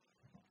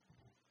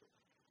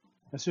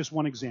 That's just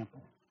one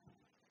example.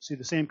 See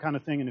the same kind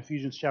of thing in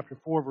Ephesians chapter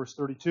 4, verse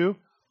 32.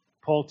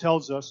 Paul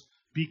tells us,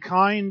 be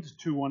kind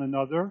to one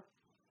another,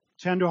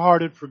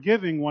 tender-hearted,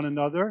 forgiving one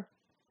another.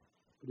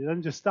 But he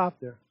doesn't just stop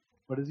there.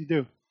 What does he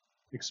do?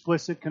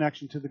 Explicit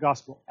connection to the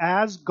gospel.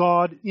 As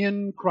God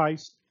in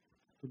Christ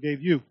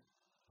forgave you.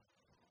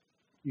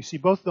 You see,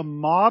 both the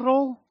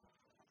model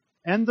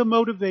and the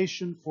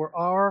motivation for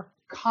our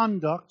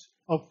conduct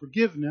of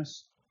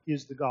forgiveness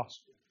is the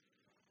gospel.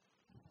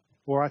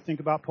 Or I think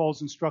about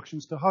Paul's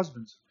instructions to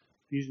husbands.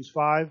 Ephesians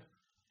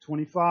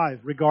 5:25,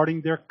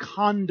 regarding their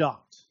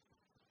conduct.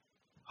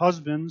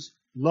 Husbands,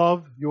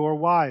 love your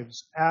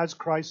wives as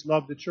Christ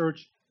loved the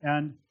church,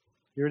 and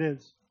here it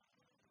is,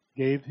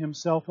 gave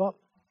himself up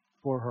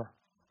for her.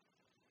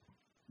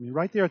 I mean,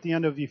 right there at the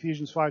end of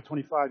Ephesians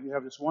 5:25, you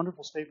have this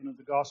wonderful statement of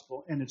the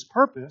gospel, and its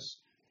purpose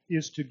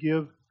is to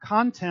give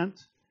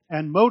content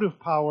and motive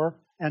power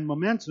and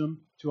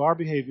momentum to our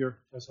behavior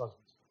as husbands.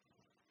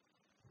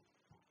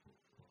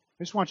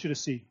 I just want you to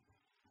see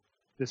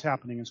this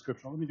happening in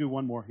Scripture. Let me do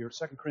one more here.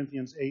 2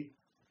 Corinthians 8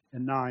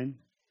 and 9.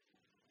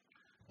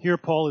 Here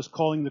Paul is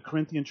calling the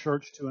Corinthian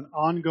church to an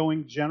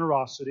ongoing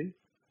generosity.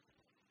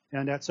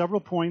 And at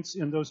several points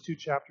in those two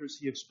chapters,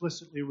 he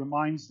explicitly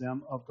reminds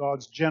them of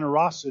God's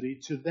generosity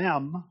to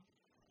them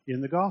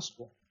in the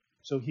gospel.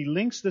 So he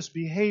links this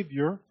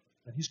behavior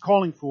that he's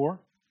calling for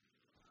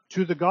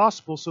to the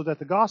gospel so that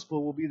the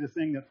gospel will be the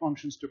thing that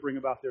functions to bring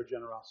about their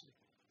generosity.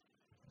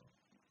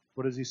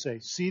 What does he say?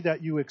 See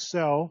that you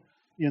excel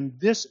in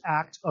this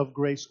act of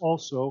grace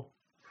also,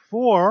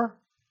 for,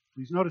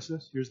 please notice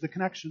this, here's the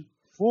connection,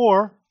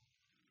 for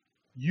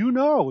you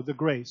know the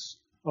grace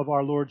of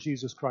our Lord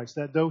Jesus Christ,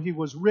 that though he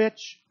was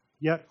rich,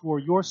 yet for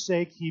your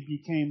sake he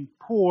became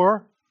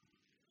poor,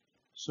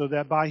 so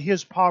that by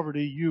his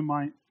poverty you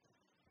might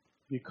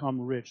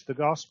become rich. The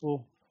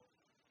gospel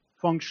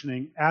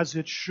functioning as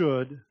it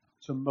should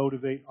to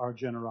motivate our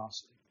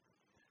generosity.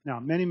 Now,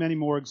 many, many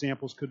more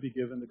examples could be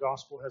given. The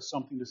gospel has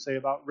something to say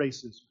about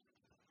racism.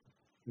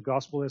 The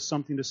gospel has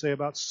something to say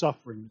about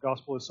suffering. The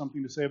gospel has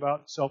something to say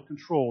about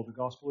self-control. The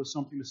gospel has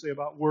something to say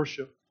about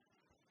worship.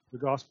 The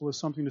gospel has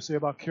something to say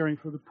about caring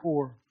for the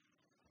poor.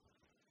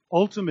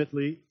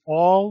 Ultimately,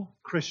 all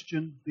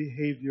Christian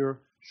behavior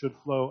should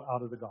flow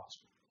out of the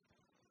gospel.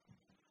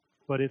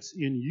 But it's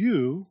in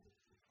you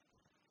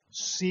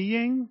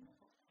seeing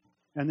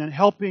and then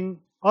helping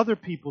other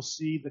people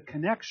see the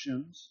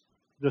connections,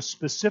 the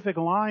specific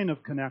line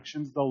of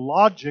connections, the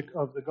logic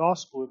of the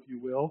gospel, if you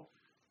will,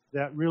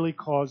 that really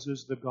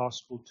causes the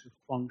gospel to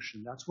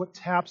function. That's what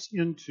taps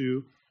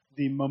into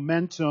the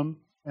momentum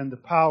and the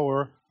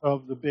power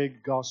of the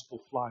big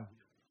gospel flywheel.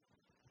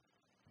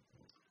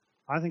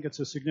 I think it's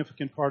a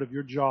significant part of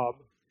your job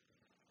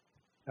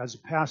as a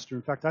pastor.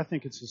 In fact, I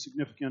think it's a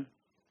significant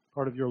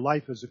part of your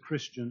life as a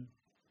Christian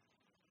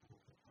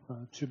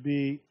to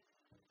be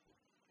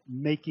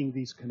making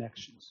these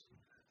connections.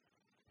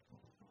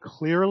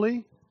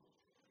 Clearly,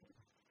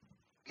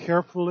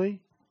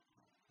 carefully,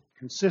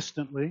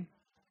 consistently.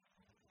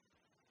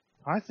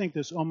 I think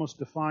this almost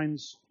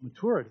defines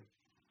maturity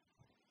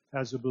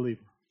as a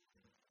believer.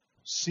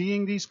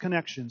 Seeing these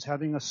connections,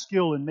 having a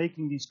skill in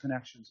making these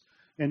connections.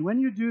 And when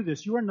you do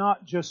this, you're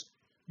not just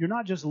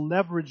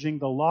leveraging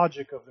the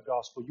logic of the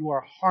gospel. You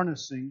are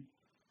harnessing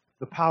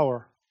the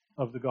power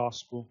of the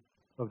gospel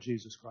of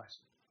Jesus Christ.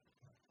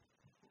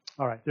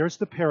 All right, there's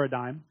the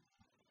paradigm.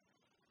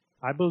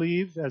 I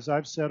believe, as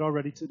I've said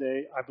already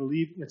today, I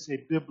believe it's a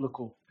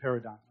biblical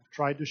paradigm. I've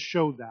tried to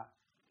show that.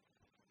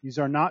 These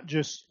are not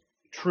just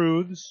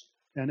truths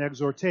and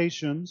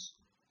exhortations,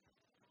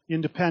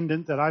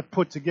 independent, that I've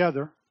put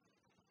together.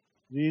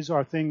 These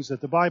are things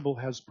that the Bible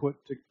has put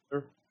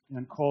together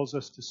and calls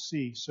us to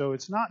see. So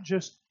it's not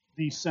just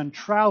the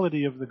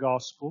centrality of the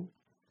gospel,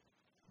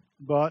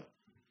 but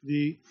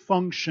the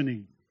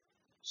functioning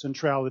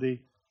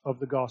centrality of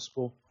the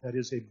gospel that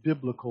is a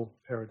biblical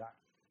paradigm.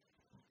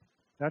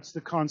 That's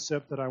the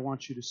concept that I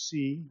want you to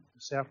see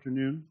this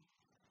afternoon,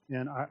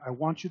 and I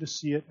want you to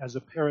see it as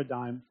a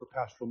paradigm for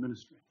pastoral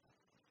ministry.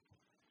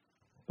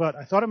 But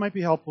I thought it might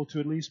be helpful to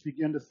at least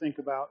begin to think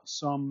about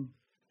some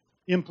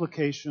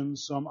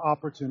implications, some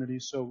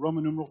opportunities. So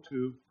Roman numeral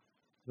 2,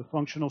 the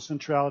functional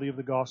centrality of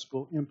the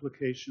gospel,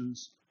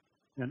 implications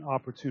and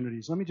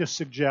opportunities. Let me just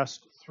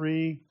suggest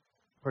 3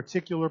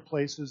 particular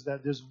places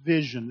that this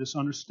vision, this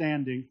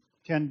understanding,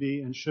 can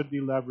be and should be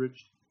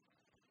leveraged.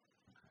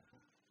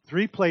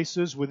 3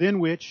 places within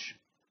which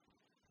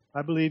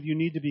I believe you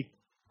need to be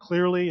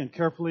clearly and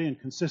carefully and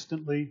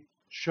consistently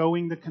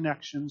showing the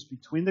connections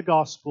between the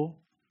gospel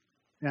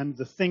and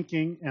the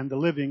thinking and the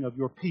living of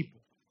your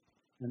people.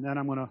 And then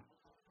I'm going to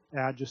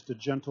add just a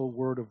gentle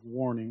word of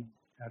warning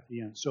at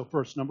the end. So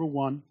first, number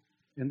 1,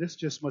 and this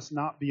just must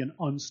not be an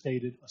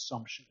unstated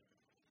assumption.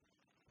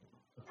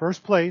 The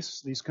first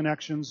place these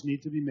connections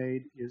need to be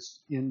made is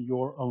in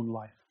your own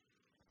life.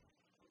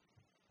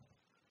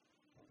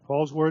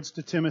 Paul's words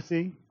to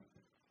Timothy,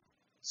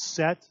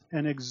 set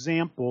an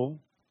example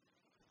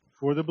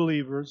for the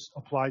believers,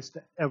 applies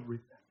to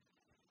everything.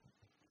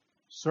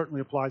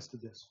 Certainly applies to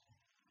this.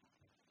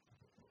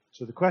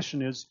 So the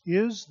question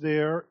is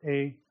there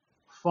a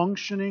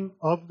functioning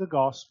of the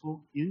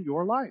gospel in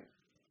your life?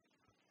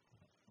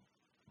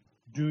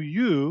 Do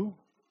you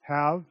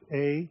have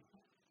a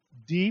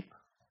deep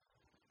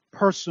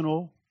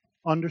personal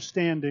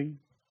understanding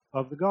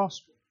of the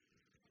gospel?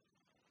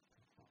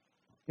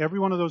 Every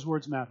one of those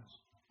words matters.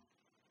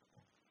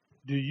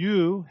 Do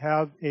you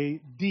have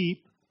a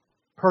deep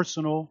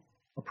personal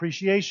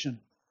appreciation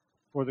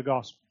for the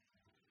gospel?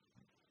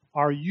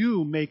 Are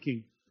you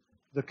making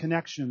the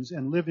connections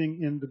and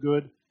living in the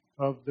good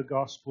of the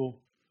gospel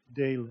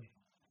daily?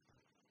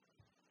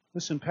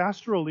 Listen,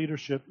 pastoral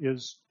leadership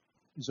is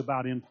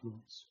about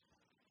influence.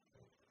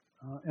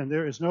 And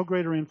there is no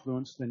greater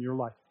influence than your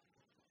life.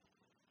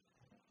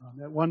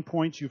 At one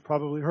point, you've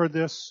probably heard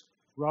this.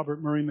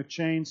 Robert Murray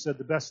McChain said,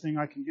 "The best thing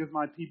I can give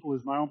my people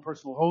is my own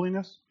personal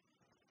holiness."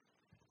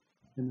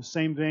 In the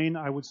same vein,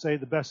 I would say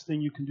the best thing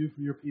you can do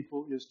for your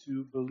people is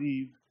to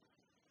believe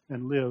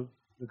and live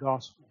the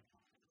gospel.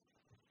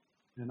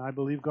 And I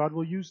believe God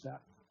will use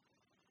that.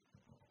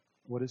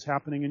 What is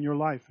happening in your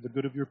life for the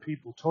good of your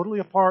people, totally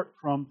apart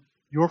from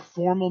your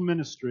formal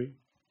ministry,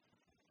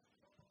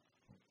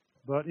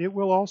 but it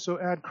will also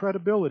add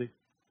credibility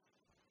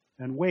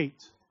and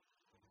weight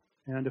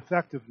and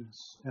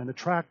effectiveness and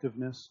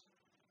attractiveness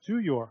to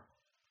your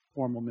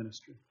formal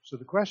ministry. So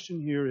the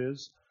question here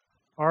is,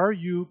 are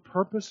you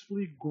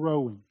purposefully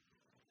growing?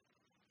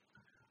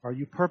 Are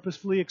you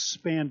purposefully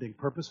expanding,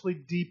 purposefully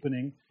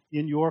deepening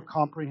in your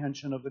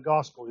comprehension of the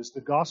gospel? Is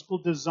the gospel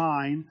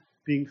design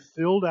being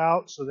filled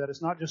out so that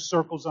it's not just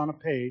circles on a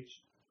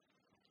page?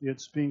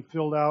 It's being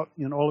filled out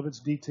in all of its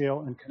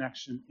detail and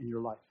connection in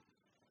your life.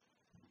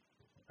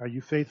 Are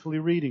you faithfully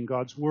reading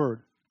God's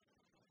Word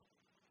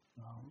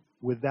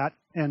with that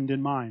end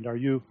in mind? Are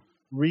you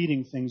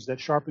reading things that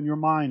sharpen your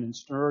mind and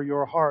stir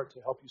your heart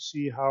to help you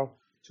see how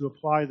to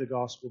apply the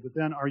gospel? But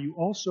then, are you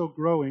also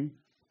growing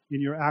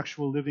in your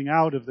actual living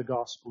out of the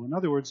gospel? In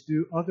other words,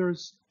 do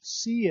others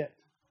see it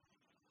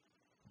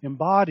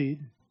embodied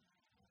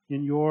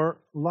in your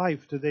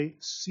life? Do they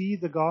see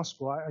the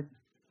gospel?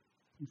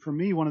 For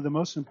me, one of the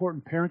most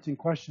important parenting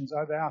questions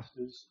I've asked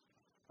is,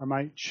 are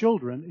my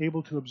children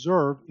able to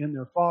observe in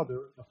their father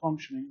the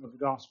functioning of the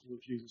gospel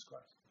of Jesus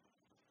Christ?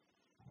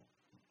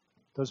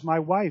 Does my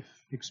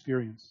wife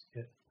experience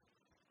it?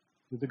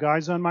 Do the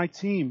guys on my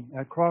team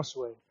at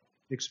Crossway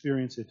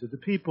experience it? Do the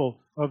people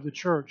of the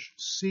church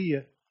see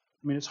it?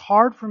 I mean, it's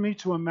hard for me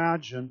to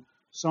imagine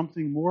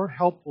something more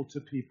helpful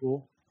to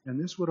people, and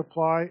this would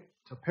apply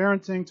to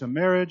parenting, to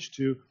marriage,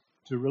 to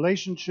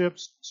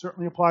relationships,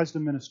 certainly applies to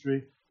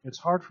ministry. It's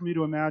hard for me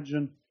to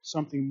imagine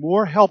something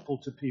more helpful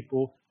to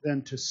people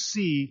than to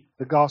see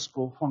the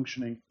gospel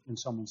functioning in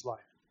someone's life,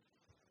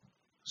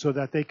 so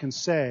that they can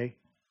say,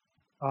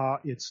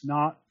 it's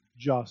not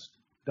just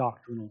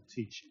doctrinal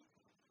teaching.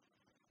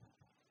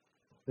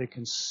 They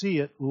can see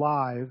it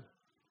live,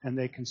 and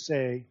they can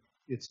say,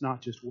 it's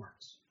not just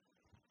words.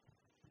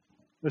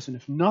 Listen,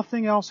 if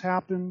nothing else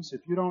happens,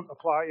 if you don't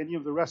apply any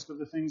of the rest of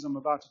the things I'm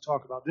about to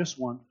talk about, this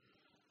one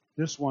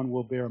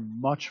will bear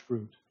much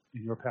fruit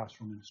in your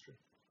pastoral ministry.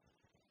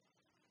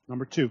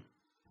 Number 2.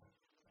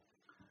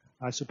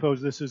 I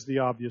suppose this is the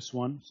obvious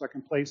one.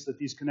 Second place that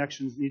these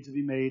connections need to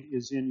be made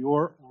is in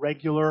your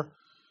regular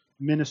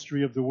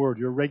ministry of the Word,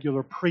 your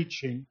regular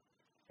preaching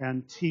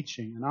and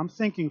teaching. And I'm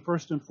thinking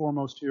first and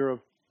foremost here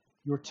of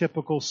your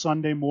typical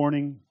Sunday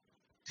morning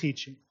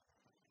teaching.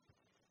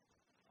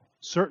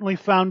 Certainly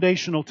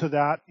foundational to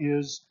that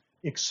is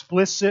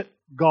explicit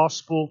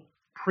gospel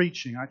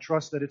preaching. I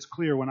trust that it's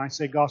clear when I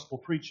say gospel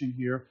preaching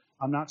here,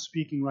 I'm not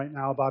speaking right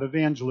now about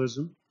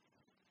evangelism,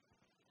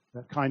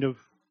 that kind of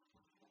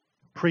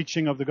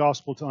preaching of the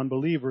gospel to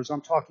unbelievers.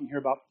 I'm talking here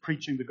about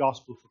preaching the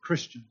gospel for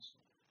Christians.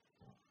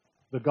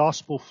 The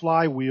gospel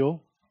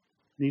flywheel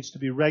needs to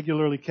be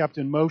regularly kept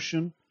in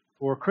motion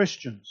for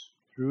Christians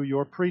through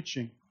your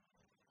preaching,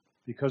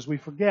 because we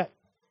forget,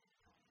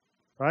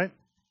 right?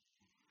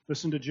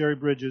 Listen to Jerry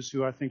Bridges,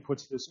 who I think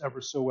puts this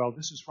ever so well.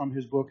 This is from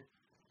his book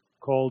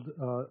called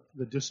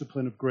The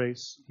Discipline of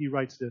Grace. He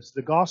writes this: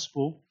 "The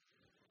gospel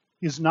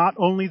is not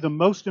only the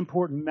most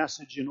important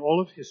message in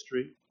all of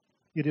history,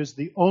 it is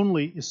the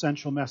only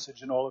essential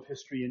message in all of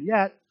history, and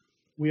yet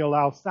we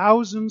allow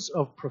thousands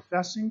of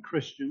professing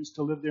Christians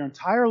to live their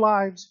entire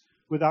lives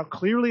without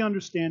clearly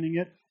understanding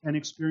it and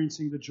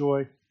experiencing the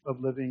joy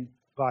of living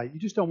by it." You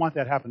just don't want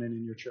that happening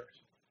in your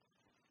church.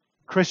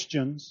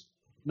 Christians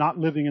not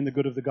living in the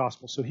good of the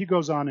gospel. So he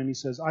goes on and he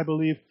says, "I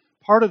believe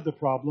part of the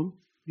problem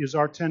is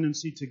our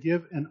tendency to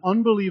give an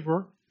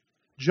unbeliever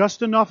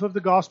just enough of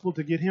the gospel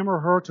to get him or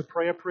her to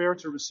pray a prayer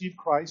to receive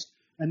Christ,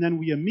 and then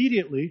we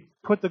immediately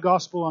put the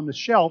gospel on the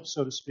shelf,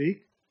 so to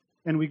speak,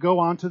 and we go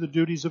on to the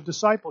duties of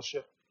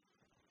discipleship.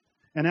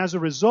 And as a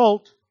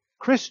result,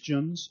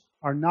 Christians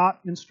are not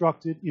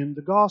instructed in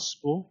the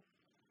gospel,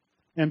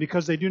 and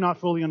because they do not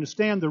fully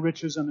understand the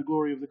riches and the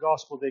glory of the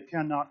gospel, they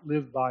cannot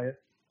live by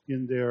it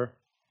in their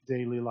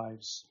daily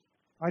lives."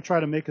 I try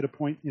to make it a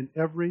point in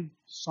every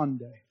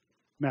Sunday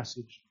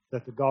message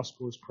that the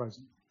gospel is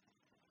present.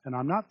 And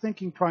I'm not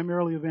thinking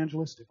primarily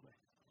evangelistically.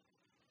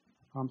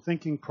 I'm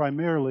thinking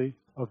primarily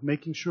of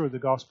making sure the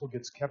gospel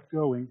gets kept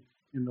going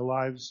in the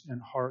lives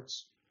and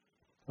hearts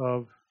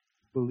of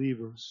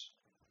believers.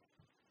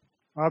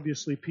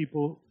 Obviously,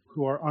 people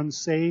who are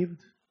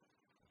unsaved,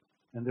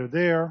 and they're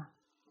there,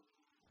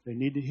 they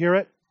need to hear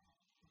it.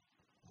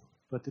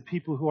 But the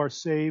people who are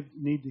saved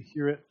need to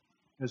hear it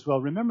as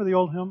well. Remember the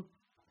old hymn?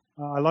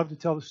 I love to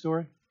tell the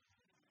story.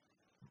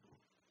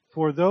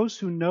 "For those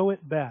who know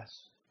it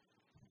best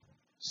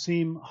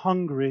seem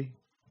hungry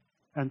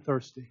and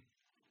thirsty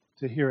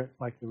to hear it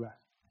like the rest."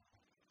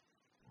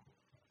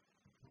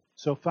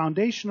 So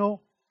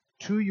foundational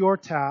to your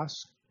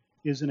task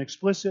is an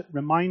explicit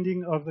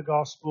reminding of the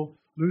gospel.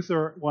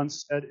 Luther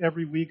once said,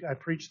 "Every week I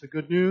preach the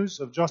good news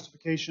of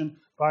justification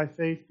by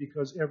faith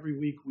because every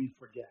week we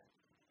forget."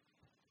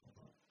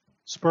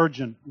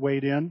 Spurgeon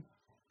weighed in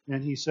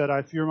and he said,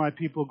 "I fear my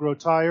people grow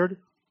tired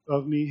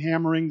of me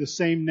hammering the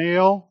same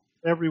nail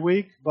every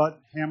week, but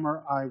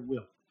hammer I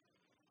will."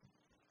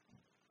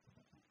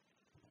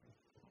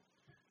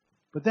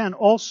 But then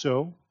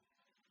also,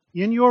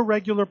 in your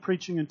regular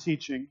preaching and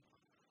teaching,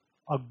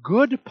 a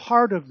good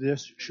part of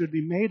this should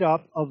be made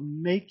up of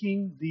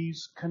making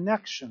these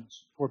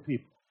connections for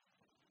people.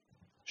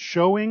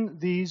 Showing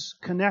these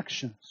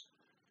connections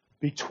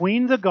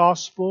between the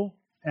gospel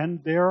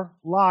and their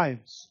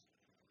lives.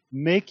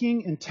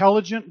 Making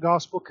intelligent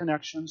gospel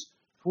connections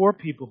for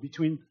people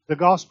between the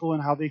gospel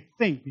and how they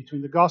think,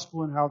 between the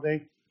gospel and how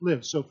they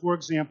live. So, for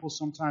example,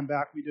 some time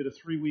back we did a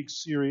 3-week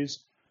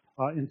series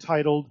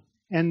entitled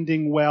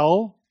Ending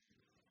Well,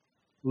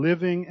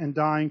 Living and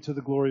Dying to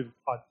the Glory of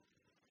God.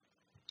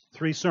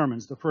 3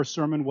 sermons. The first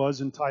sermon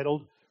was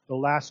entitled The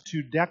Last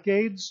 2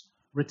 Decades,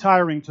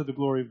 Retiring to the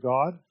Glory of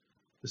God.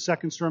 The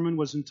second sermon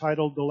was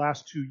entitled The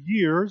Last 2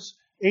 Years,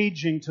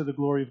 Aging to the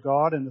Glory of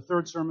God. And the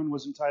third sermon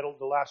was entitled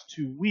The Last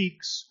 2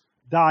 Weeks,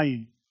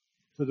 Dying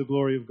to the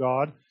Glory of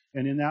God.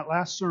 And in that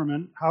last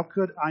sermon, how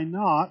could I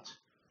not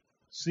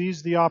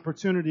seize the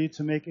opportunity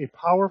to make a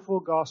powerful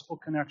gospel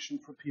connection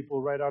for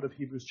people right out of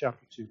Hebrews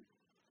chapter 2,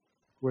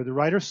 where the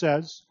writer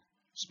says,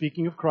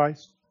 speaking of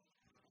Christ,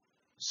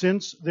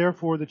 "Since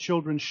therefore the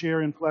children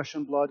share in flesh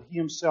and blood, he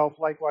himself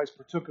likewise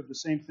partook of the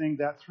same thing,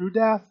 that through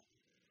death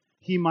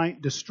he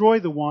might destroy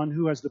the one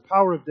who has the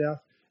power of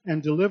death,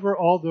 and deliver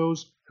all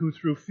those who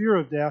through fear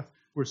of death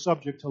were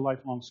subject to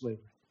lifelong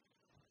slavery."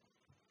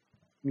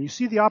 And you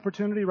see the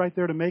opportunity right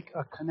there to make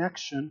a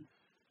connection.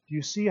 Do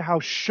you see how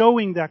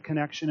showing that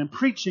connection and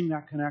preaching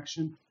that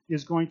connection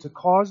is going to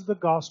cause the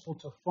gospel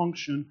to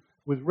function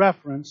with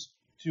reference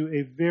to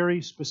a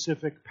very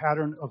specific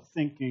pattern of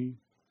thinking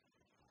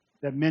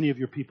that many of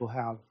your people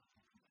have,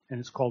 and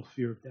it's called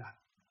fear of death.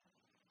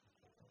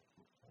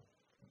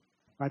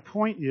 My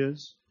point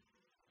is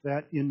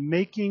that in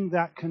making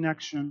that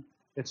connection,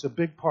 it's a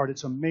big part,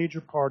 it's a major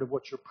part of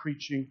what your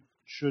preaching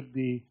should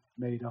be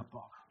made up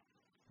of.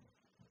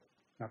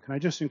 Now, can I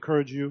just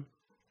encourage you?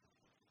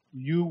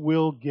 You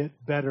will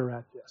get better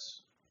at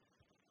this,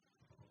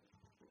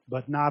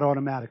 but not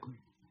automatically.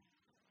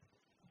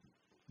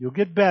 You'll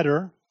get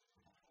better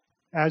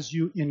as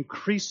you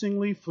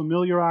increasingly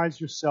familiarize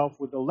yourself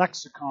with the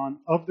lexicon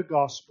of the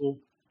gospel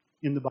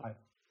in the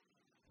Bible.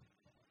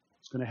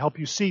 It's going to help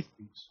you see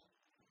things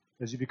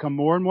as you become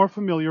more and more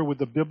familiar with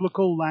the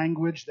biblical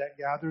language that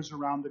gathers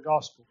around the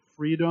gospel.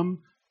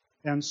 Freedom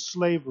and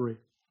slavery,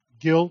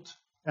 guilt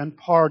and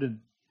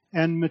pardon,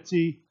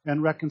 enmity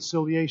and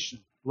reconciliation,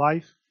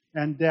 life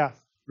and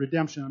death,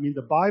 redemption. I mean,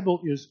 the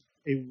Bible is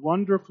a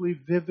wonderfully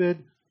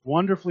vivid,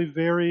 wonderfully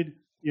varied,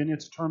 in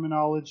its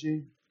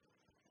terminology,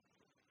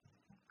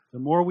 the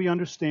more we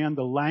understand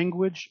the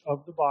language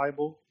of the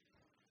Bible,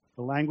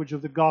 the language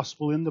of the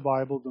gospel in the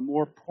Bible, the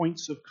more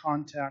points of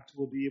contact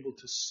we'll be able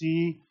to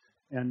see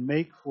and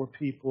make for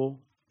people.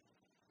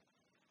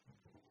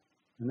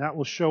 And that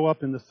will show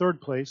up in the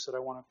third place that I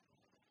want to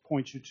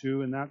point you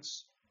to, and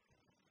that's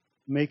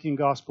making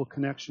gospel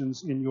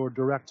connections in your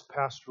direct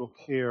pastoral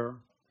care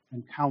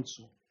and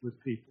counsel with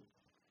people.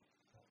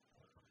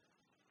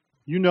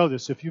 You know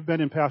this. If you've been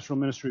in pastoral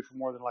ministry for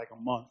more than like a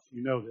month,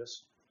 you know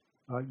this.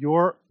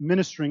 Your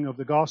ministering of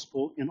the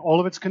gospel in all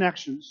of its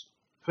connections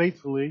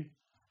faithfully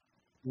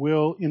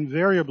will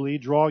invariably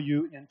draw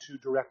you into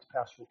direct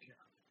pastoral care.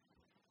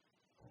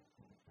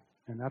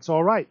 And that's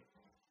all right.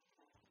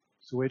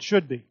 It's the way it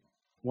should be.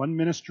 One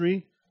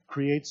ministry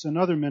creates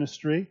another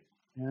ministry,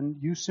 and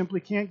you simply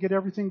can't get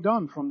everything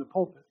done from the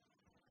pulpit.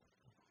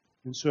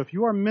 And so if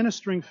you are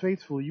ministering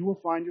faithfully, you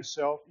will find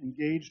yourself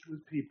engaged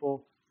with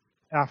people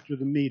after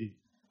the meeting,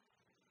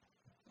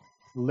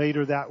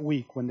 later that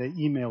week when they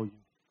email you.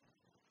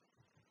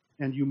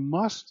 And you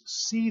must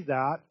see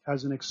that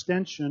as an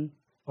extension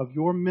of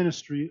your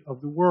ministry of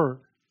the Word.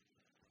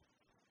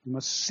 You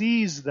must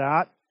seize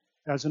that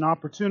as an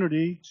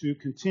opportunity to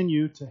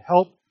continue to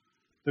help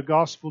the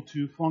gospel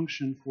to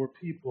function for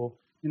people.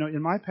 You know,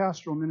 in my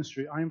pastoral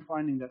ministry, I am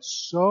finding that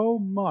so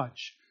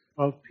much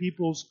of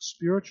people's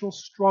spiritual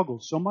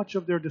struggle, so much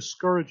of their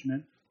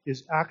discouragement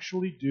is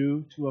actually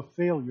due to a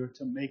failure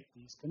to make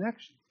these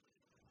connections.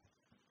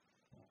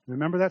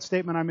 Remember that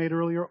statement I made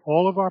earlier?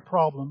 All of our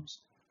problems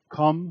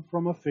come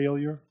from a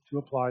failure to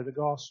apply the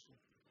gospel.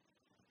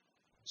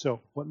 So,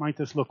 what might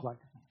this look like?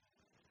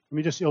 Let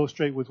me just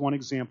illustrate with one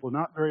example.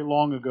 Not very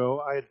long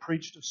ago, I had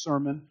preached a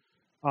sermon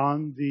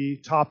on the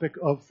topic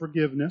of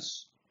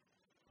forgiveness,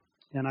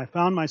 and I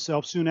found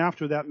myself soon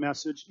after that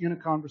message in a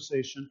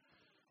conversation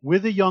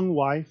with a young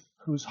wife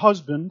whose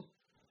husband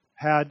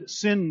had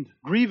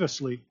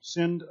grievously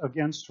sinned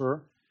against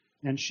her,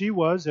 and she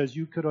was, as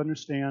you could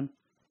understand,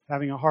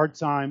 having a hard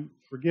time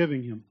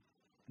forgiving him.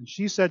 And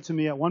she said to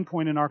me at one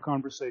point in our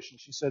conversation,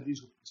 she said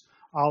these words,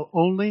 "I'll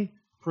only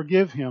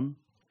forgive him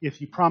if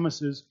he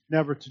promises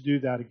never to do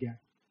that again."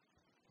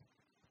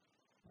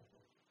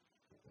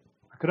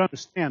 I could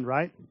understand,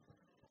 right?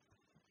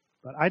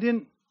 But I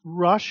didn't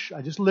rush.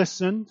 I just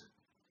listened,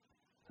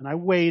 and I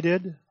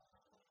waited.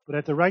 But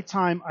at the right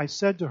time, I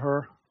said to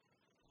her,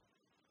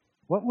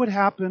 what would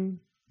happen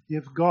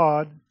if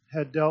God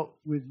had dealt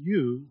with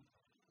you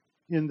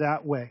in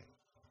that way?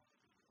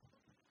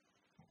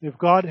 If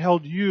God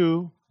held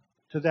you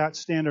to that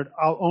standard,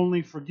 I'll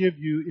only forgive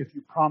you if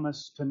you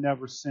promise to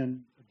never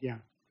sin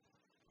again.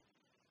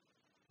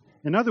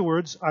 In other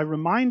words, I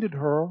reminded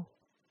her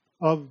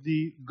of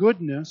the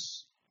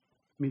goodness,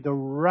 the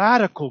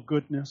radical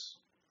goodness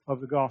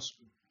of the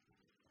gospel.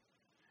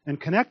 And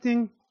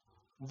connecting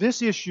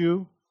this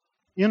issue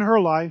in her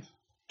life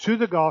to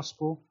the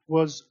gospel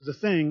was the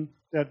thing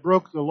that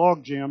broke the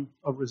logjam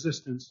of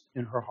resistance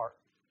in her heart.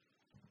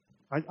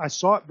 I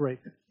saw it break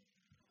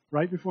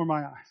right before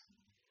my eyes.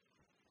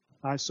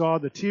 I saw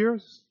the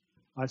tears.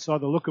 I saw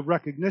the look of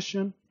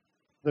recognition.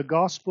 The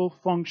gospel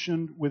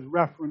functioned with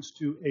reference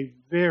to a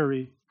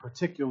very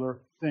particular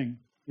thing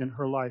in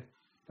her life.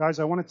 Guys,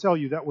 I want to tell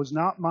you, that was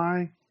not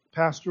my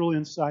pastoral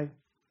insight.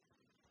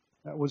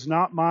 That was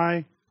not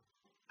my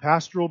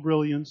pastoral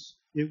brilliance.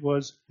 It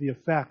was the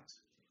effect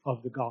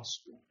of the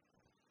gospel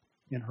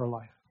in her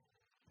life.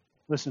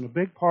 Listen, a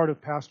big part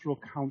of pastoral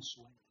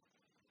counseling,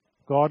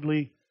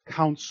 godly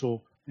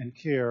counsel and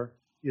care,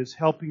 is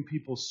helping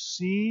people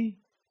see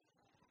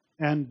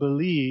and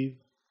believe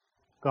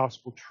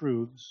gospel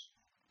truths,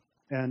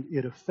 and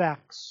it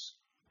affects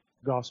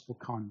gospel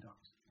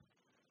conduct.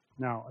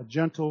 Now, a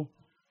gentle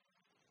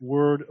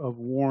word of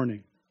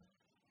warning.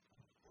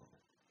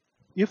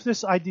 If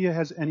this idea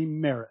has any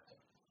merit,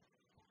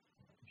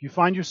 if you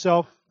find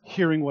yourself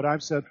hearing what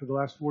I've said for the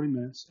last 40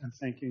 minutes and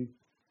thinking,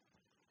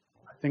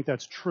 I think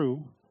that's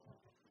true,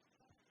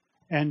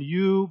 and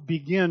you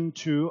begin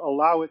to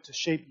allow it to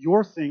shape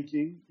your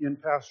thinking in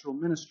pastoral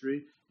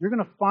ministry, you're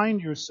going to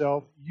find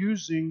yourself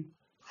using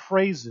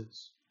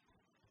phrases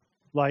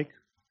like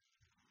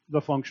the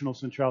functional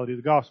centrality of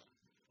the gospel,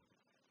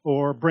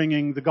 or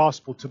bringing the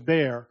gospel to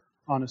bear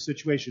on a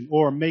situation,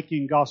 or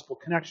making gospel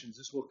connections.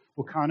 This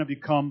will kind of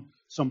become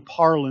some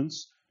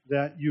parlance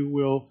that you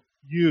will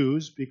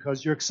use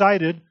because you're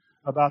excited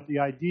about the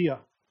idea.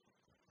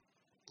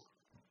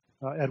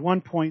 At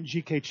one point,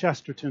 G.K.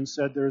 Chesterton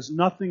said, there is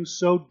nothing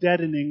so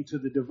deadening to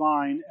the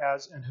divine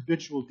as an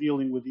habitual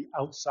dealing with the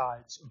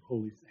outsides of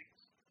holy things.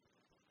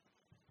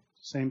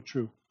 Same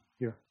true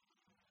here.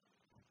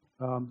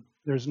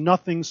 There's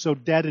nothing so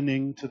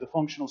deadening to the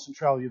functional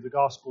centrality of the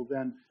gospel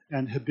than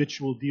an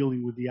habitual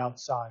dealing with the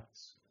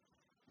outsides.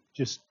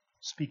 Just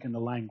speaking the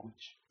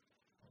language,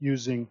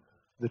 using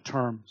the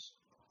terms.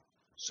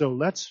 So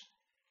let's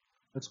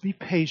be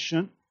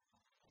patient.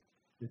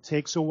 It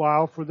takes a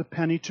while for the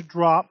penny to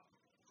drop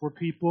for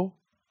people.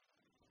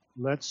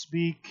 Let's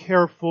be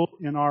careful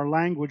in our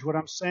language. What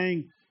I'm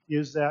saying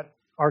is that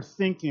our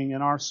thinking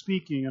and our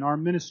speaking and our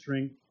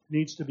ministering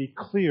needs to be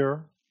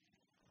clear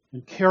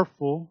and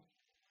careful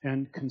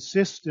and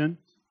consistent,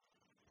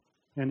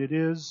 and it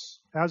is,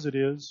 as it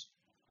is,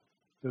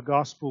 the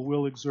gospel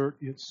will exert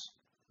its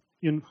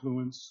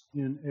influence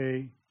in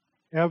a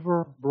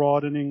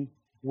ever-broadening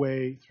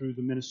way through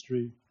the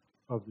ministry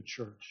of the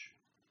church.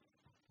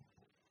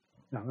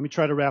 Now, let me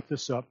try to wrap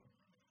this up.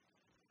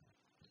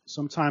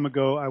 Some time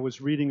ago, I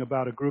was reading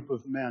about a group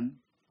of men.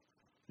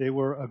 They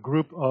were a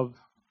group of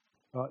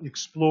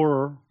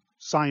explorer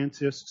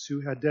scientists who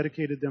had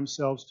dedicated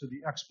themselves to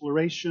the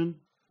exploration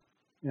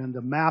and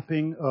the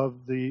mapping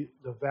of the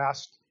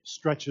vast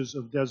stretches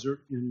of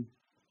desert in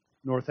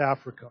North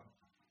Africa.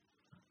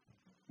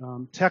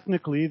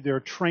 Technically, their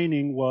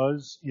training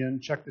was in,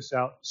 check this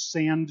out,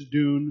 sand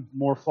dune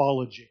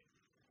morphology.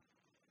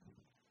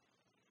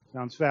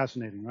 Sounds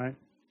fascinating, right?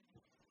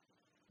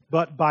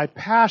 But by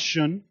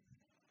passion,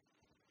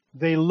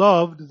 they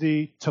loved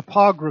the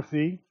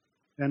topography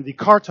and the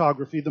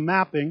cartography, the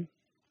mapping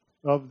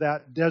of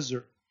that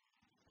desert.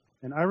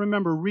 And I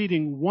remember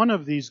reading one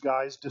of these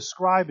guys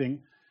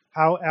describing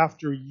how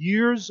after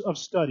years of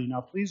study,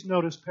 now please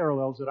notice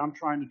parallels that I'm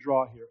trying to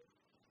draw here.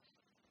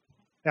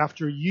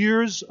 After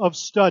years of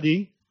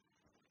study,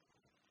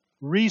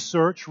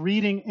 research,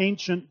 reading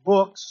ancient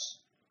books,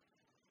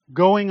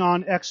 going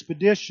on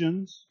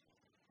expeditions,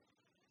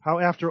 how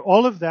after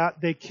all of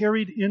that, they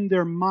carried in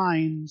their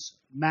minds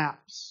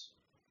maps.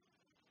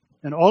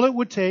 And all it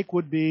would take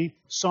would be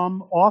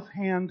some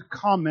offhand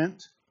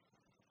comment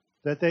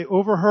that they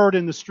overheard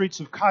in the streets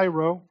of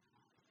Cairo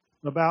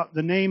about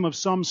the name of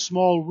some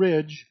small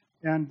ridge,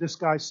 and this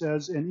guy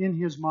says, and in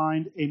his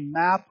mind, a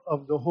map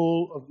of the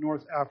whole of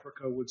North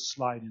Africa would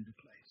slide into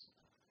place.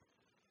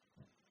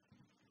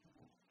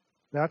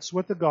 That's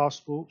what the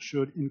gospel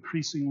should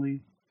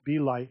increasingly be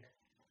like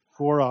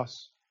for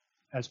us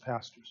as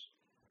pastors.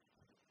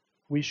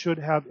 We should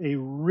have a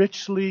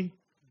richly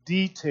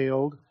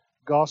detailed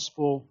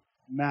gospel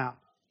map.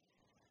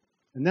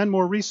 And then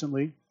more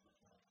recently,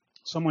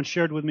 someone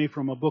shared with me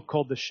from a book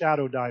called The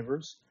Shadow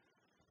Divers.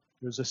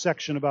 There's a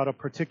section about a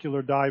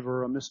particular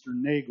diver, a Mr.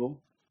 Nagel.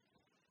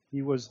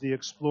 He was the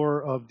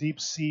explorer of deep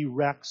sea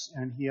wrecks,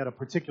 and he had a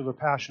particular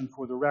passion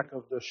for the wreck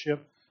of the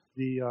ship,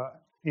 the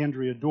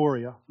Andrea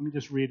Doria. Let me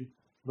just read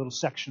a little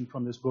section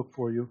from this book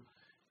for you.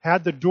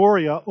 Had the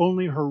Doria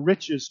only her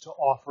riches to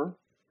offer,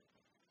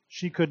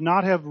 she could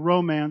not have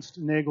romanced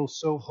Nagel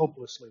so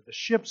hopelessly. The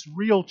ship's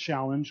real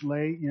challenge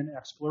lay in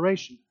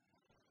exploration.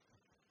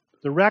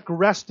 The wreck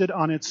rested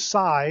on its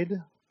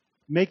side,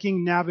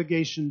 making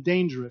navigation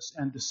dangerous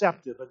and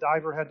deceptive. A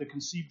diver had to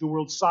conceive the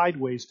world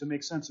sideways to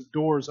make sense of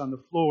doors on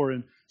the floor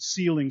and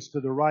ceilings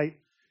to the right.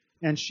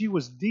 And she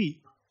was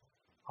deep,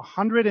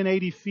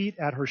 180 feet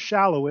at her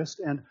shallowest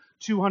and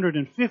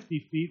 250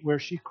 feet where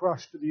she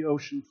crushed the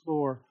ocean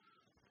floor.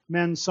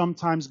 Men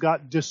sometimes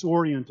got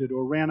disoriented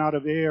or ran out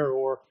of air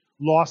or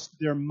lost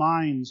their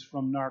minds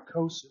from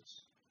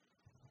narcosis.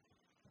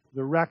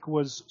 The wreck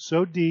was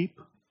so deep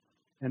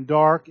and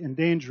dark and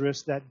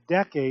dangerous that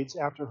decades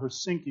after her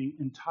sinking,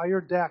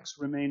 entire decks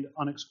remained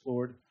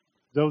unexplored.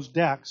 Those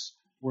decks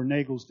were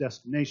Nagel's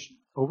destination.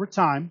 Over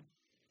time,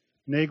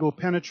 Nagel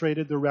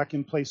penetrated the wreck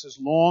in places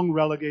long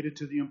relegated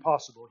to the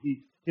impossible.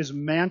 His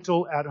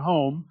mantle at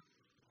home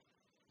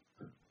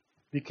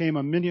became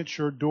a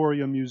miniature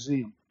Doria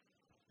museum.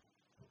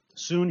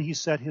 Soon he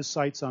set his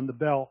sights on the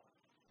bell.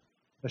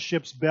 A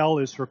ship's bell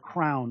is her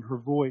crown, her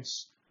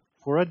voice.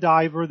 For a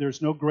diver,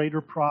 there's no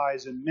greater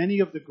prize, and many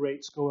of the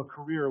greats go a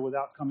career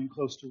without coming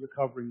close to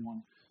recovering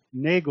one.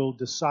 Nagel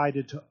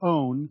decided to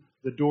own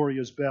the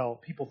Doria's bell.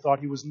 People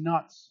thought he was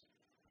nuts.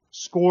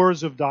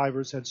 Scores of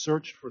divers had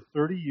searched for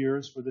 30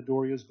 years for the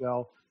Doria's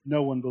bell.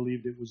 No one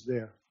believed it was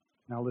there.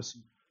 Now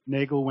listen,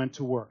 Nagel went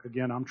to work.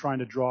 Again, I'm trying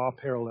to draw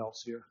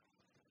parallels here.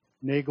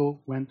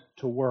 Nagel went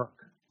to work.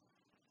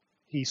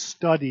 He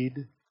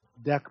studied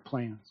deck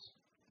plans.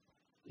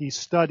 He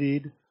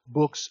studied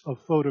books of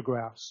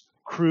photographs,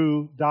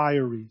 crew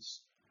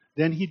diaries.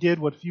 Then he did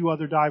what few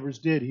other divers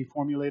did. He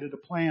formulated a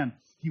plan.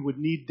 He would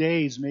need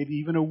days, maybe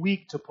even a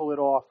week to pull it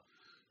off.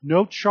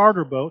 No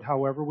charter boat,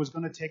 however, was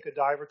going to take a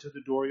diver to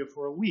the Doria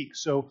for a week.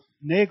 So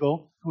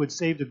Nagel, who had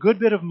saved a good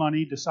bit of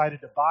money, decided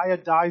to buy a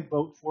dive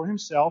boat for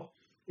himself,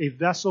 a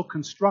vessel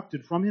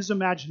constructed from his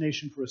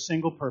imagination for a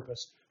single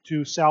purpose,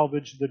 to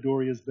salvage the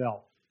Doria's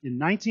bell. In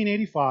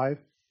 1985,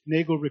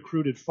 Nagel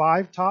recruited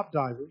 5 top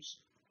divers,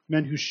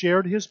 men who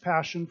shared his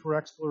passion for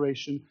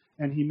exploration,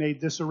 and he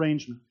made this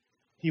arrangement.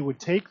 He would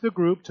take the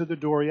group to the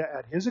Doria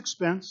at his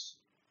expense.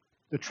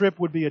 The trip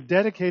would be a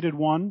dedicated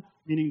one,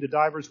 meaning the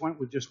divers went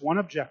with just one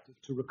objective,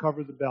 to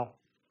recover the bell.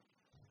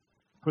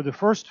 For the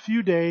first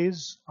few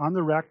days on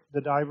the wreck,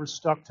 the divers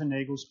stuck to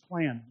Nagel's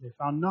plan. They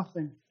found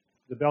nothing.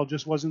 The bell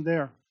just wasn't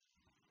there.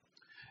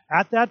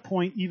 At that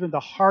point, even the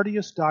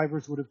hardiest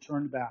divers would have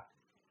turned back.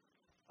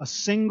 A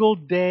single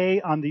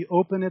day on the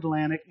open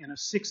Atlantic in a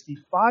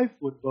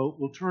 65-foot boat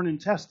will turn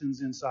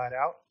intestines inside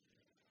out.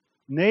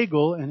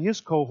 Nagel and his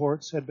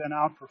cohorts had been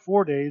out for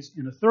 4 days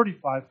in a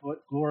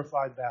 35-foot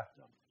glorified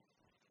bathtub.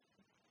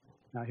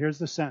 Now here's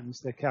the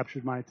sentence that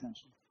captured my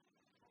attention.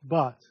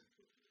 But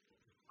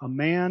A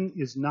man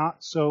is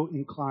not so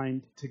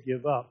inclined to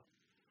give up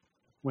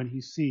when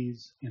he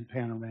sees in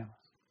panoramas.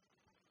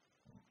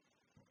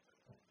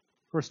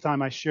 First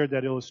time I shared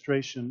that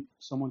illustration,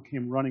 someone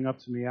came running up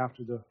to me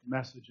after the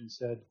message and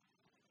said,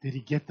 "Did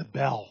he get the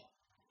bell?"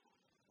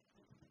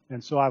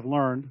 And so I've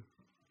learned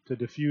to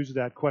diffuse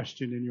that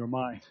question in your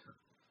mind.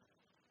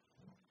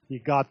 He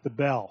got the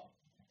bell.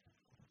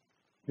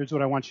 Here's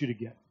what I want you to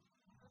get.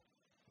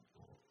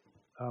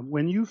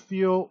 When you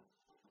feel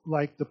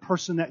like the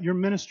person that you're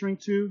ministering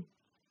to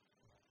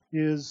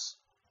is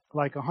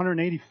like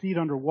 180 feet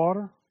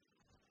underwater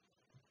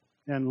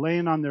and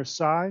laying on their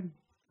side,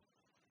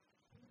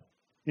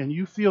 and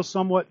you feel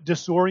somewhat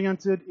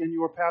disoriented in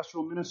your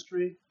pastoral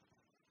ministry,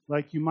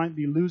 like you might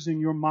be losing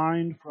your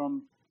mind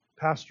from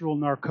pastoral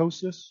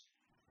narcosis,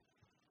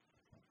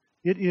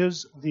 it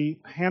is the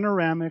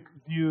panoramic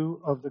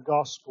view of the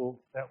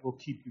gospel that will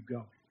keep you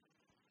going.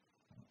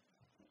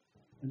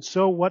 And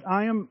so what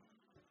I am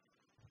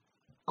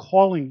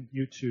calling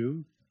you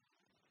to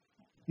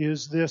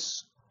is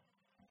this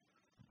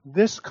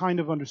kind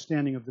of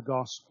understanding of the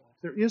gospel.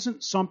 If there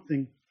isn't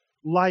something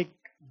like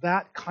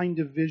that kind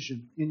of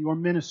vision in your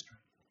ministry,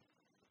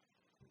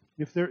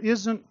 if there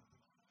isn't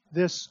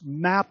this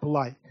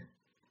map-like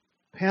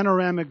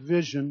panoramic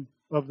vision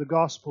of the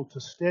gospel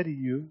to steady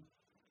you,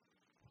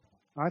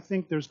 I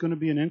think there's going to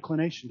be an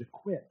inclination to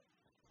quit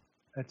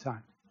at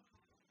times.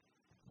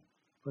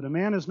 But a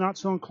man is not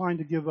so inclined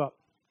to give up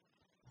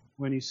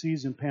when he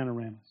sees in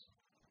panoramas.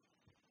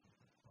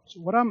 So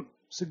what I'm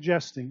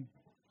suggesting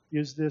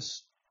is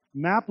this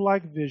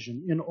map-like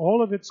vision in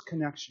all of its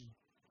connection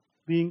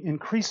being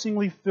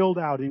increasingly filled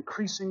out,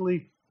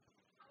 increasingly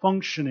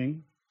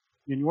functioning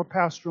in your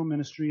pastoral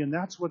ministry, and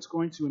that's what's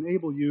going to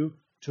enable you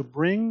to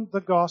bring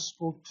the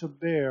gospel to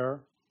bear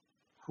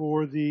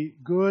for the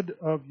good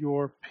of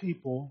your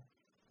people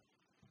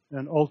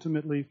and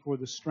ultimately for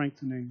the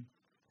strengthening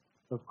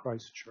of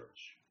Christ's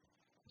church.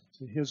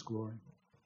 To His glory.